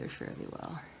together fairly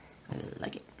well. I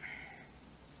like it.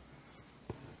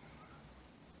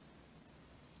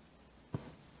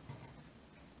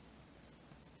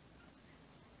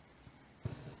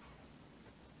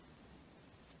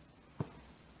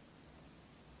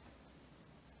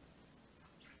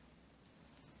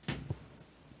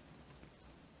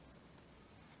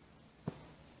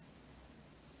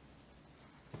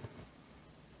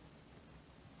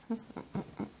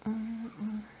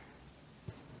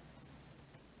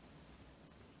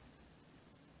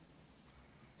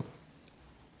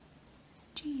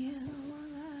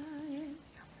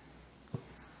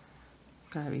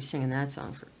 Gotta be singing that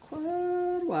song for quite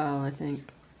a while, I think.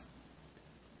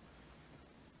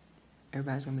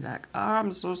 Everybody's gonna be like, oh,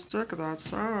 I'm so sick of that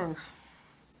song.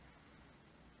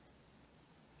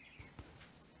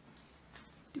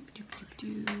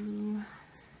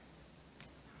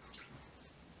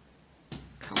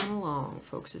 Coming along,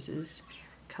 folks. This is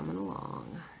coming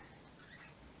along.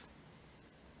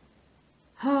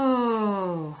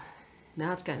 Oh,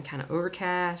 now it's gotten kind of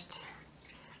overcast.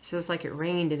 So it's like it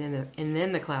rained and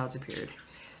then the clouds appeared,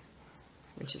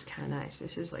 which is kind of nice.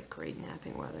 This is like great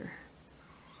napping weather.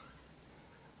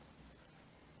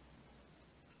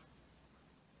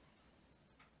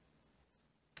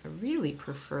 I really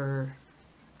prefer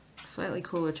slightly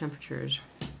cooler temperatures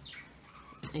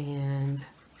and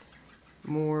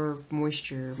more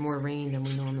moisture, more rain than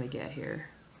we normally get here.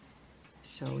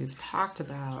 So we've talked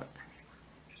about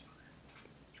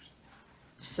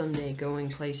someday going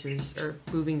places or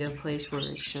moving to a place where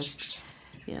it's just,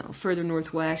 you know, further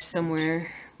northwest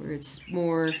somewhere where it's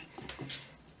more.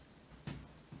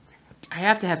 I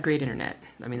have to have great internet.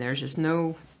 I mean, there's just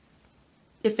no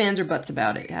ifs, ands, or buts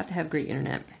about it. You have to have great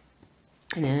internet.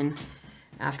 And then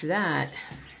after that,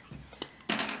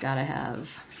 gotta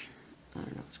have, I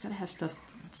don't know, it's gotta have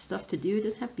stuff to do. It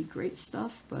doesn't have to be great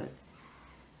stuff, but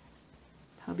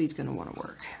hubby's gonna want to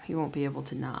work. He won't be able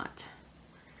to not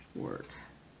work.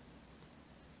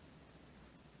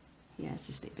 He has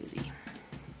to stay busy.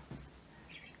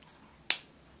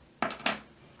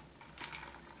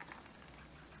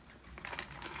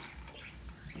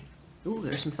 Ooh,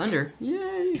 there's some thunder.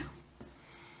 Yay!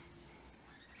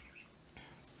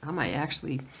 I might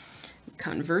actually,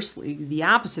 conversely, the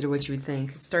opposite of what you would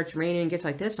think. It starts raining and gets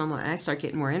like this, and I start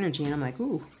getting more energy, and I'm like,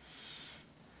 ooh,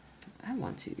 I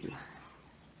want to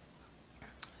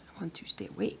stay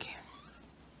awake.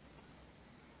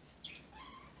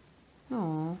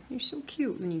 Oh, you're so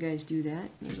cute when you guys do that,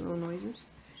 those little noises.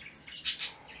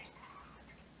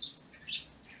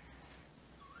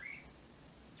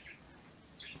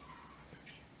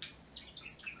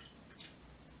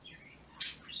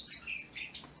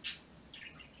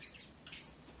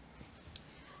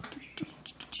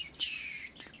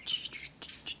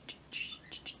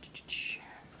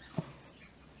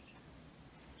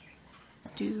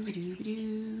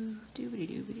 Doo-ba-doo-ba-doo,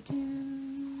 doo-ba-doo-ba-doo,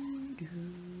 doo.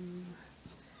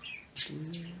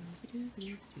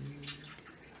 Doo-ba-doo-ba-doo.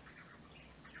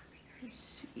 Let's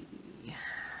see. 2,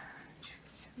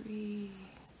 3.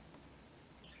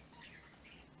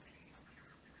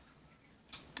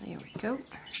 There we go.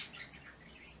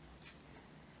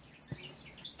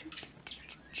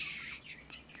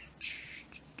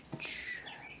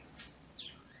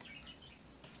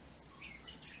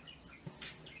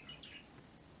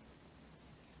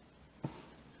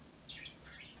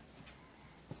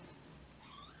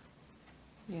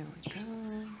 There we go.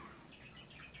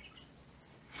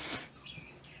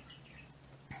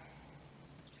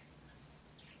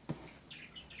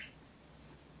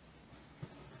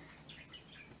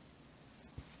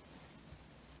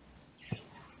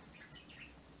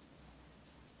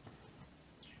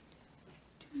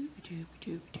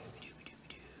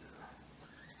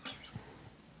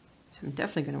 So I'm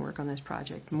definitely going to work on this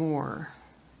project more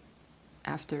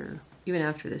even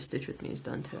after this Stitch With Me is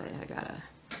done today.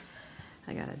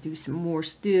 I gotta do some more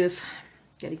stuff.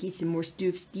 Gotta get some more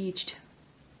stuff stitched.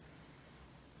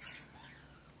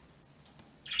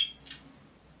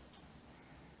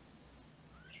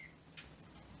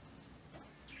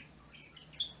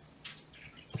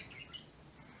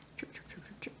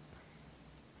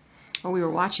 Oh, we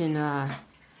were watching the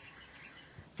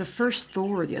first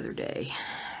Thor the other day,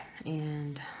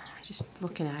 and just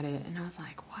looking at it, and I was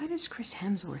like, why does Chris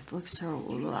Hemsworth look so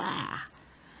blah?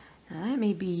 Now, that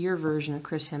may be your version of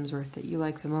Chris Hemsworth that you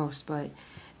like the most, but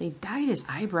they dyed his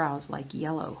eyebrows like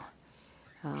yellow.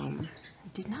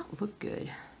 It did not look good.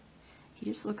 He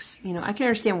just looks, you know, I can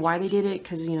understand why they did it,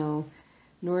 because, you know,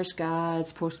 Norse god,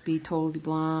 supposed to be totally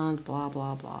blonde, blah,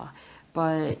 blah, blah.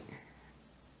 But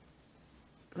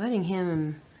letting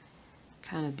him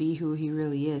kind of be who he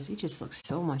really is, he just looks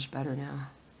so much better now.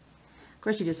 Of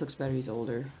course, he just looks better. He's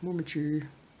older, more mature.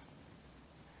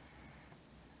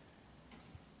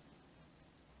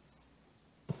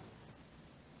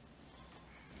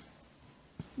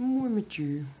 More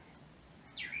mature.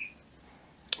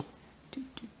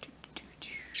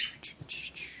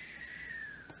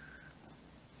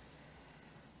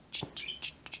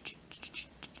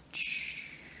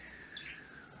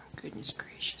 Goodness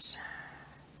gracious.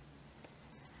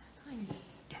 I need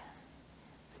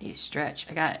to stretch.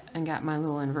 I got my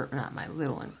little inverter, not my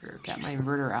little inverter, got my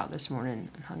inverter out this morning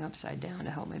and hung upside down to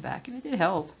help my back, and it did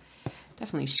help.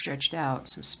 Definitely stretched out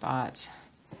some spots.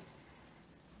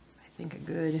 I think a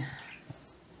good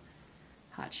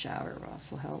hot shower will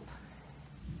also help.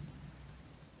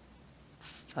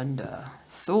 Thunder.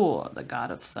 Thor, the god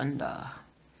of thunder.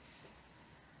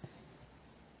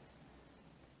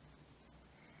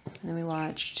 And then we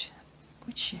watched,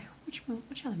 which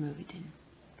other movie did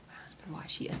my husband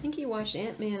watch? I think he watched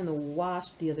Ant-Man and the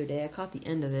Wasp the other day. I caught the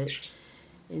end of it.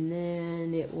 And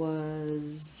then it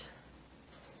was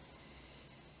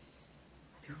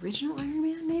the original Iron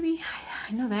Man, maybe?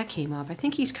 I know that came up. I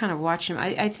think he's kind of watching.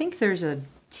 I think there's a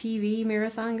TV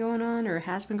marathon going on, or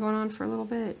has been going on for a little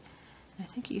bit. I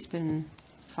think he's been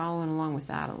following along with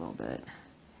that a little bit.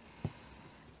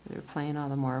 They're playing all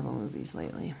the Marvel movies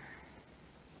lately.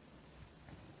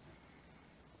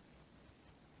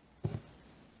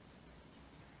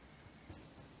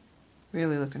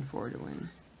 Really looking forward to when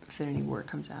Infinity War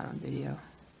comes out on video.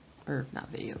 Or not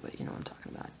video, but you know what I'm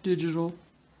talking about. Digital.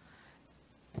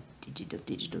 Digital,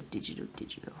 digital, digital,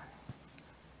 digital.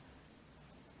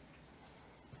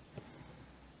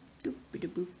 Boop, boop,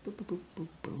 boop, boop, boop, boop,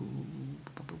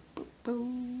 boop, boop,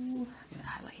 boop. Gotta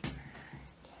highlight.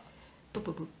 Boop,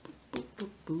 boop, boop, boop, boop,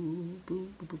 boop, boop,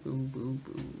 boop, boop, boop,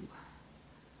 boop.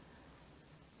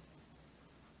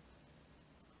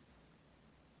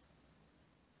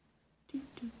 Do,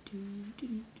 do, do, do,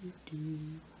 do, do.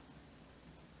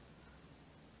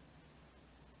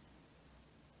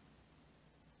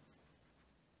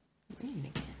 Rain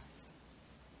again.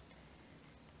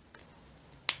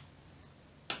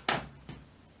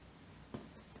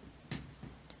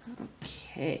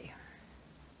 Okay.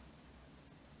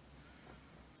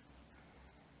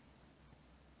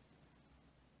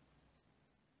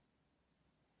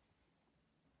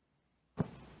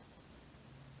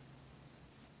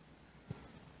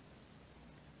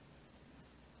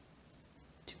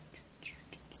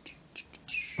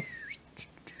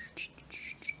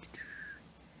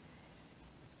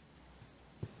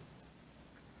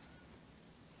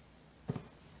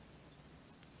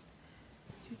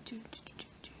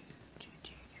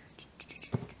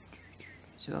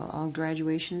 So all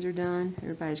graduations are done.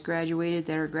 Everybody's graduated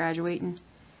that are graduating.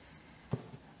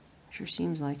 Sure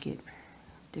seems like it.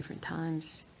 Different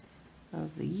times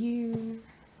of the year.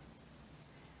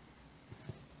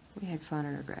 We had fun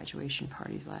at our graduation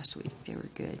parties last week. They were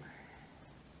good.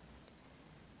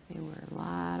 They were a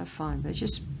lot of fun. But it's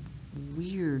just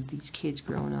weird, these kids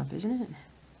growing up, isn't it?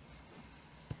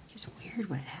 It's just weird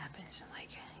when it happens.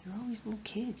 Like, you're always little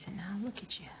kids, and now look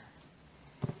at you.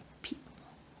 People.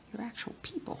 You're actual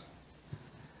people.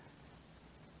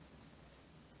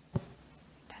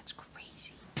 That's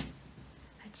crazy.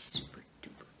 That's super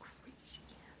duper crazy.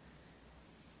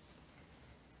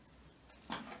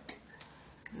 Pop.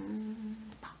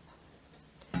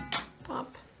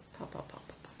 Pop. Pop, pop, pop, pop,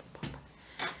 pop, pop.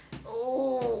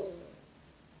 Oh.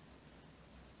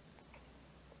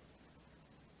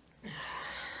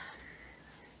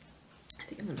 I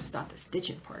think I'm going to stop the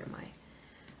stitching part of my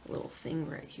little thing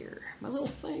right here. My little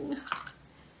thing.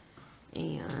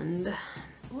 And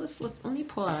let's look, let me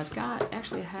pull out, I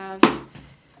have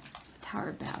Tower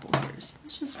of Babel here. So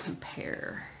let's just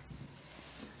compare.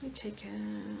 Let me take,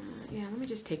 let me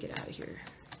just take it out of here.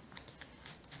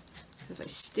 So if I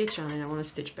stitch on it, I want to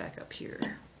stitch back up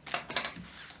here.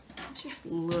 Let's just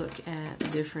look at the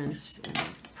difference in the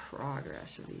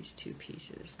progress of these two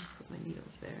pieces. Put my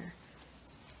needles there.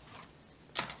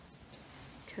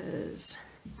 Because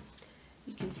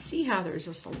you can see how there's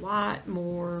just a lot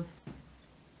more,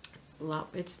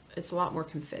 it's a lot more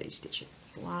confetti stitching.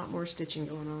 There's a lot more stitching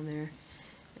going on there.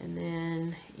 And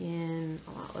then in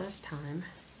a lot less time,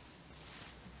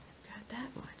 got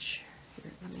that much.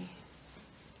 Here, let me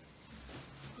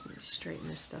straighten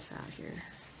this stuff out here.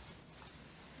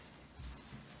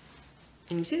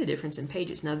 And you see the difference in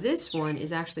pages. Now this one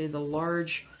is actually the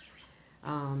large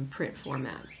print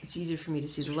format. It's easier for me to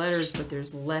see the letters, but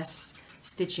there's less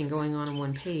stitching going on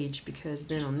one page, because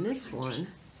then on this one,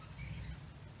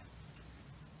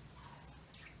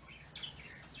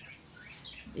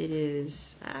 it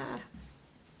is,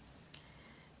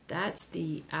 that's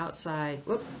the outside,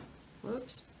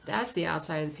 whoops, that's the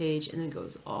outside of the page, and then it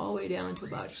goes all the way down to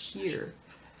about here.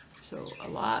 So a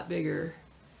lot bigger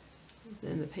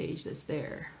than the page that's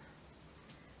there.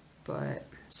 But,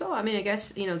 so, I mean, I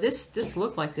guess, you know, this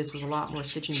looked like this was a lot more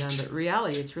stitching done, but in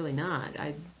reality, it's really not.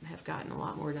 I have gotten a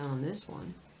lot more done on this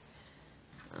one.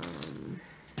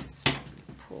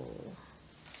 Pull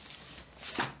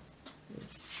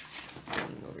this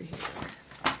thing over here.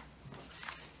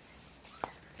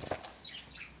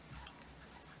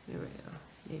 There we go.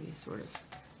 Maybe sort of.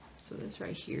 So this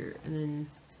right here, and then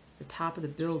the top of the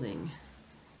building,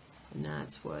 and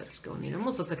that's what's going in. It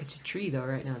almost looks like it's a tree though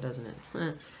right now, doesn't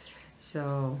it?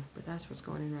 So, but that's what's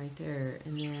going in right there.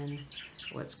 And then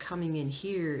what's coming in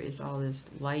here is all this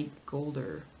light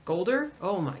golder. Golder?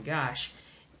 Oh my gosh.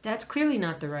 That's clearly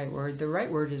not the right word. The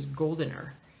right word is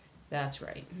goldener. That's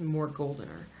right. More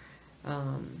goldener.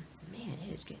 Man,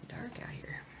 it is getting dark out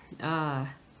here.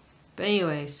 But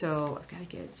anyway, so I've got to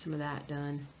get some of that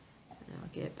done. And I'll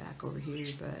get back over here,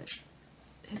 but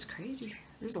it's crazy.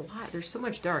 There's a lot. There's so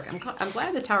much dark. I'm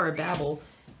glad the Tower of Babel,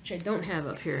 which I don't have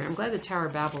up here, I'm glad the Tower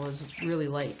of Babel is really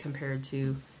light compared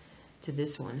to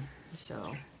this one.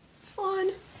 So,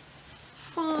 fun.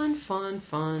 Fun, fun,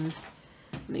 fun.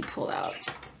 Let me pull out,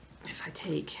 if I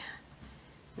take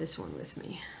this one with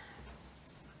me.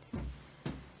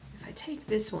 If I take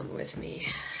this one with me,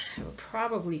 I will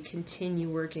probably continue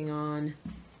working on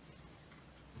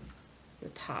the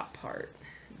top part.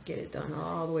 Get it done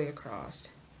all the way across.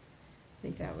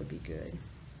 think that would be good.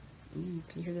 Ooh,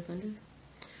 can you hear the thunder?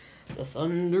 The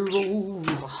thunder rolls,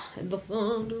 and the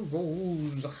thunder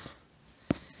rolls,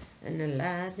 and the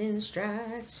lightning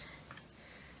strikes,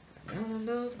 and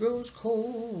love grows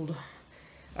cold.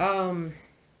 And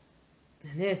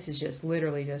this is just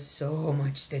literally just so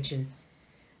much stitching.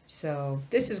 So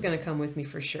this is going to come with me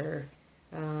for sure.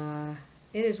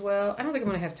 It is, well, I don't think I'm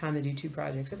going to have time to do 2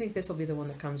 projects. I think this will be the one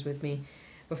that comes with me.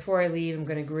 Before I leave, I'm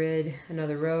going to grid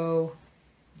another row.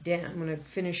 I'm going to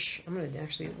finish, I'm going to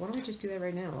actually, why don't we just do that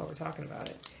right now while we're talking about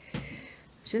it?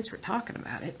 Since we're talking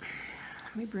about it,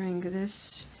 let me bring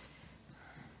this,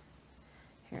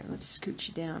 here, let's scoot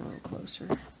you down a little closer.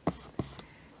 There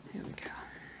we go.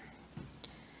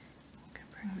 Okay,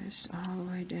 bring this all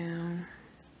the way down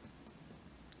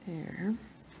there.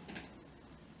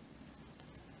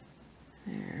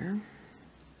 There.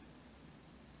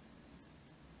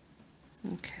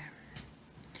 Okay.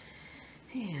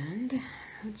 And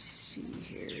let's see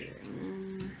here.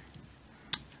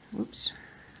 Whoops.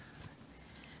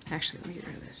 Actually, let me get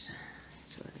rid of this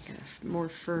so that I got a more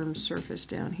firm surface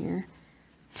down here.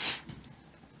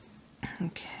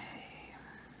 Okay.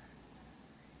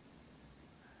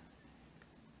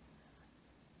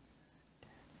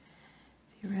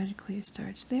 Theoretically, it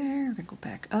starts there. We're going to go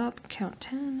back up, count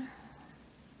 10.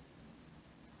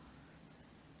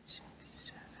 6,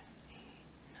 7, 8,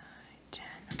 9, 10.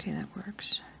 Okay, that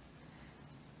works.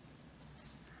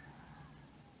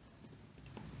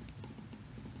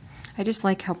 I just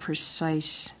like how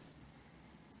precise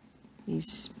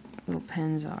these little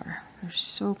pens are. They're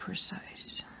so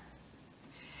precise.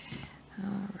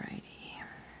 Alrighty.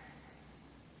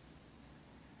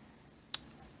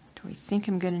 Do I think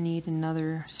I'm going to need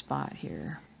another spot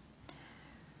here?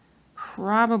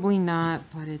 Probably not,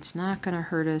 but it's not going to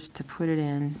hurt us to put it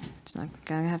in. It's not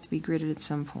going to have to be gridded at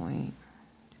some point.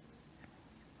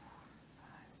 5,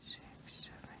 6,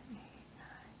 7, 8, 9,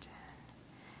 10.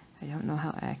 I don't know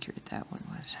how accurate that one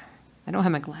was. I don't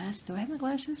have my glass. Do I have my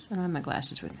glasses? I don't have my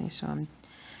glasses with me, so I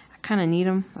kind of need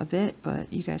them a bit,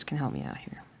 but you guys can help me out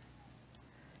here.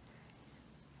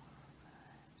 5,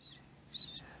 6,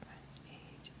 7,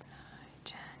 8, 9,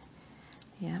 10.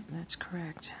 Yep, that's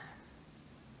correct.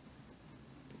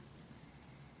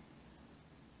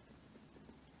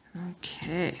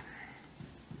 Okay.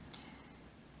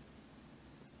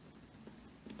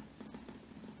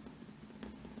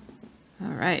 All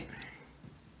right.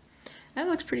 That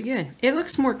looks pretty good. It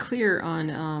looks more clear on,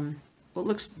 well, it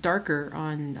looks darker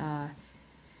on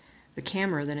the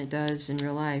camera than it does in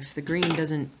real life. The green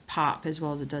doesn't pop as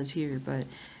well as it does here, but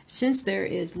since there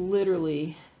is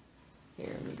literally, here,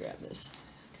 let me grab this.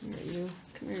 Come here, you.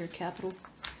 Come here, Capital.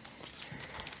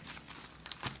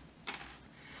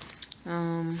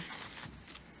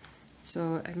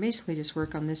 So I basically just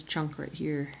work on this chunk right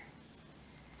here.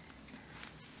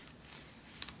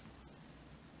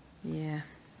 Yeah.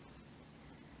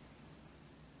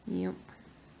 Yep.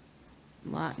 A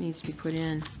lot needs to be put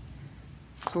in.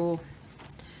 Cool.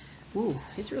 Ooh,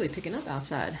 it's really picking up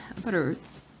outside. I better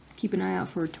keep an eye out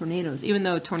for tornadoes. Even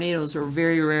though tornadoes are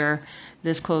very rare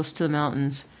this close to the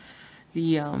mountains,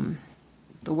 the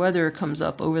weather comes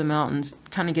up over the mountains,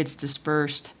 kind of gets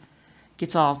dispersed,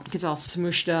 gets all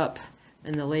smooshed up,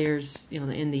 and the layers, you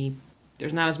know,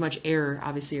 there's not as much air,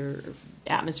 obviously, or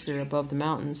atmosphere above the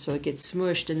mountains, so it gets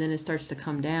smooshed, and then it starts to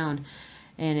come down,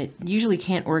 and it usually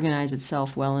can't organize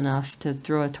itself well enough to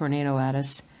throw a tornado at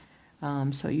us.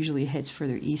 So usually it hits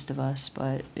further east of us,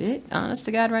 but it, honest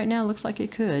to God, right now looks like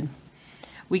it could.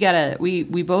 We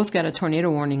both got a tornado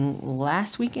warning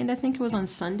last weekend. I think it was on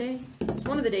Sunday. It was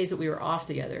one of the days that we were off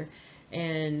together,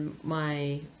 and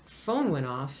my phone went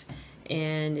off,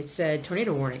 and it said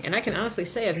tornado warning. And I can honestly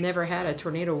say I've never had a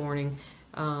tornado warning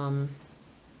on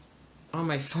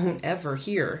my phone ever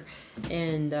here.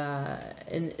 And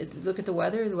look at the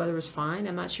weather. The weather was fine.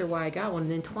 I'm not sure why I got one.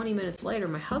 And then 20 minutes later,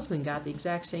 my husband got the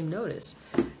exact same notice.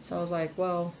 So I was like,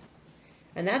 well,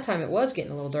 and that time it was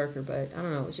getting a little darker, but I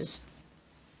don't know. It was just,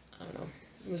 I don't know.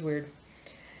 It was weird.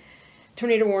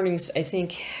 Tornado warnings, I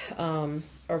think,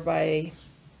 are by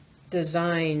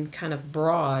design kind of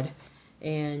broad.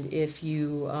 And if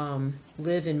you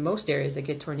live in most areas that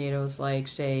get tornadoes, like,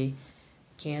 say,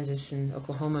 Kansas and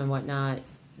Oklahoma and whatnot,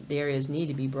 the areas need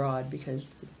to be broad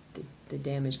because the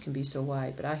damage can be so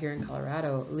wide. But out here in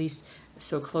Colorado, at least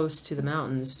so close to the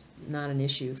mountains, not an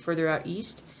issue. Further out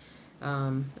east,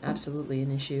 absolutely an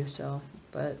issue. So,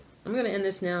 but I'm going to end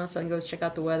this now so I can go check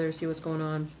out the weather, see what's going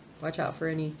on, watch out for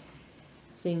any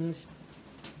things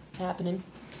happening.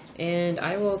 And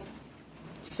I will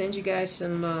send you guys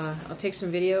some, I'll take some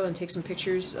video and take some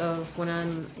pictures of when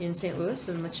I'm in St. Louis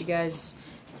and let you guys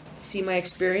see my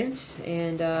experience,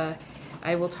 and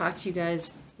I will talk to you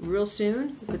guys real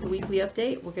soon with the weekly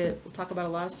update. We'll talk about a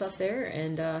lot of stuff there,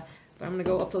 and but I'm going to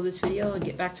go upload this video and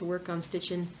get back to work on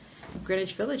stitching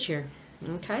Greenwich Village here.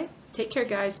 Okay? Take care,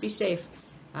 guys. Be safe.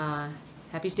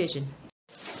 Happy stitching.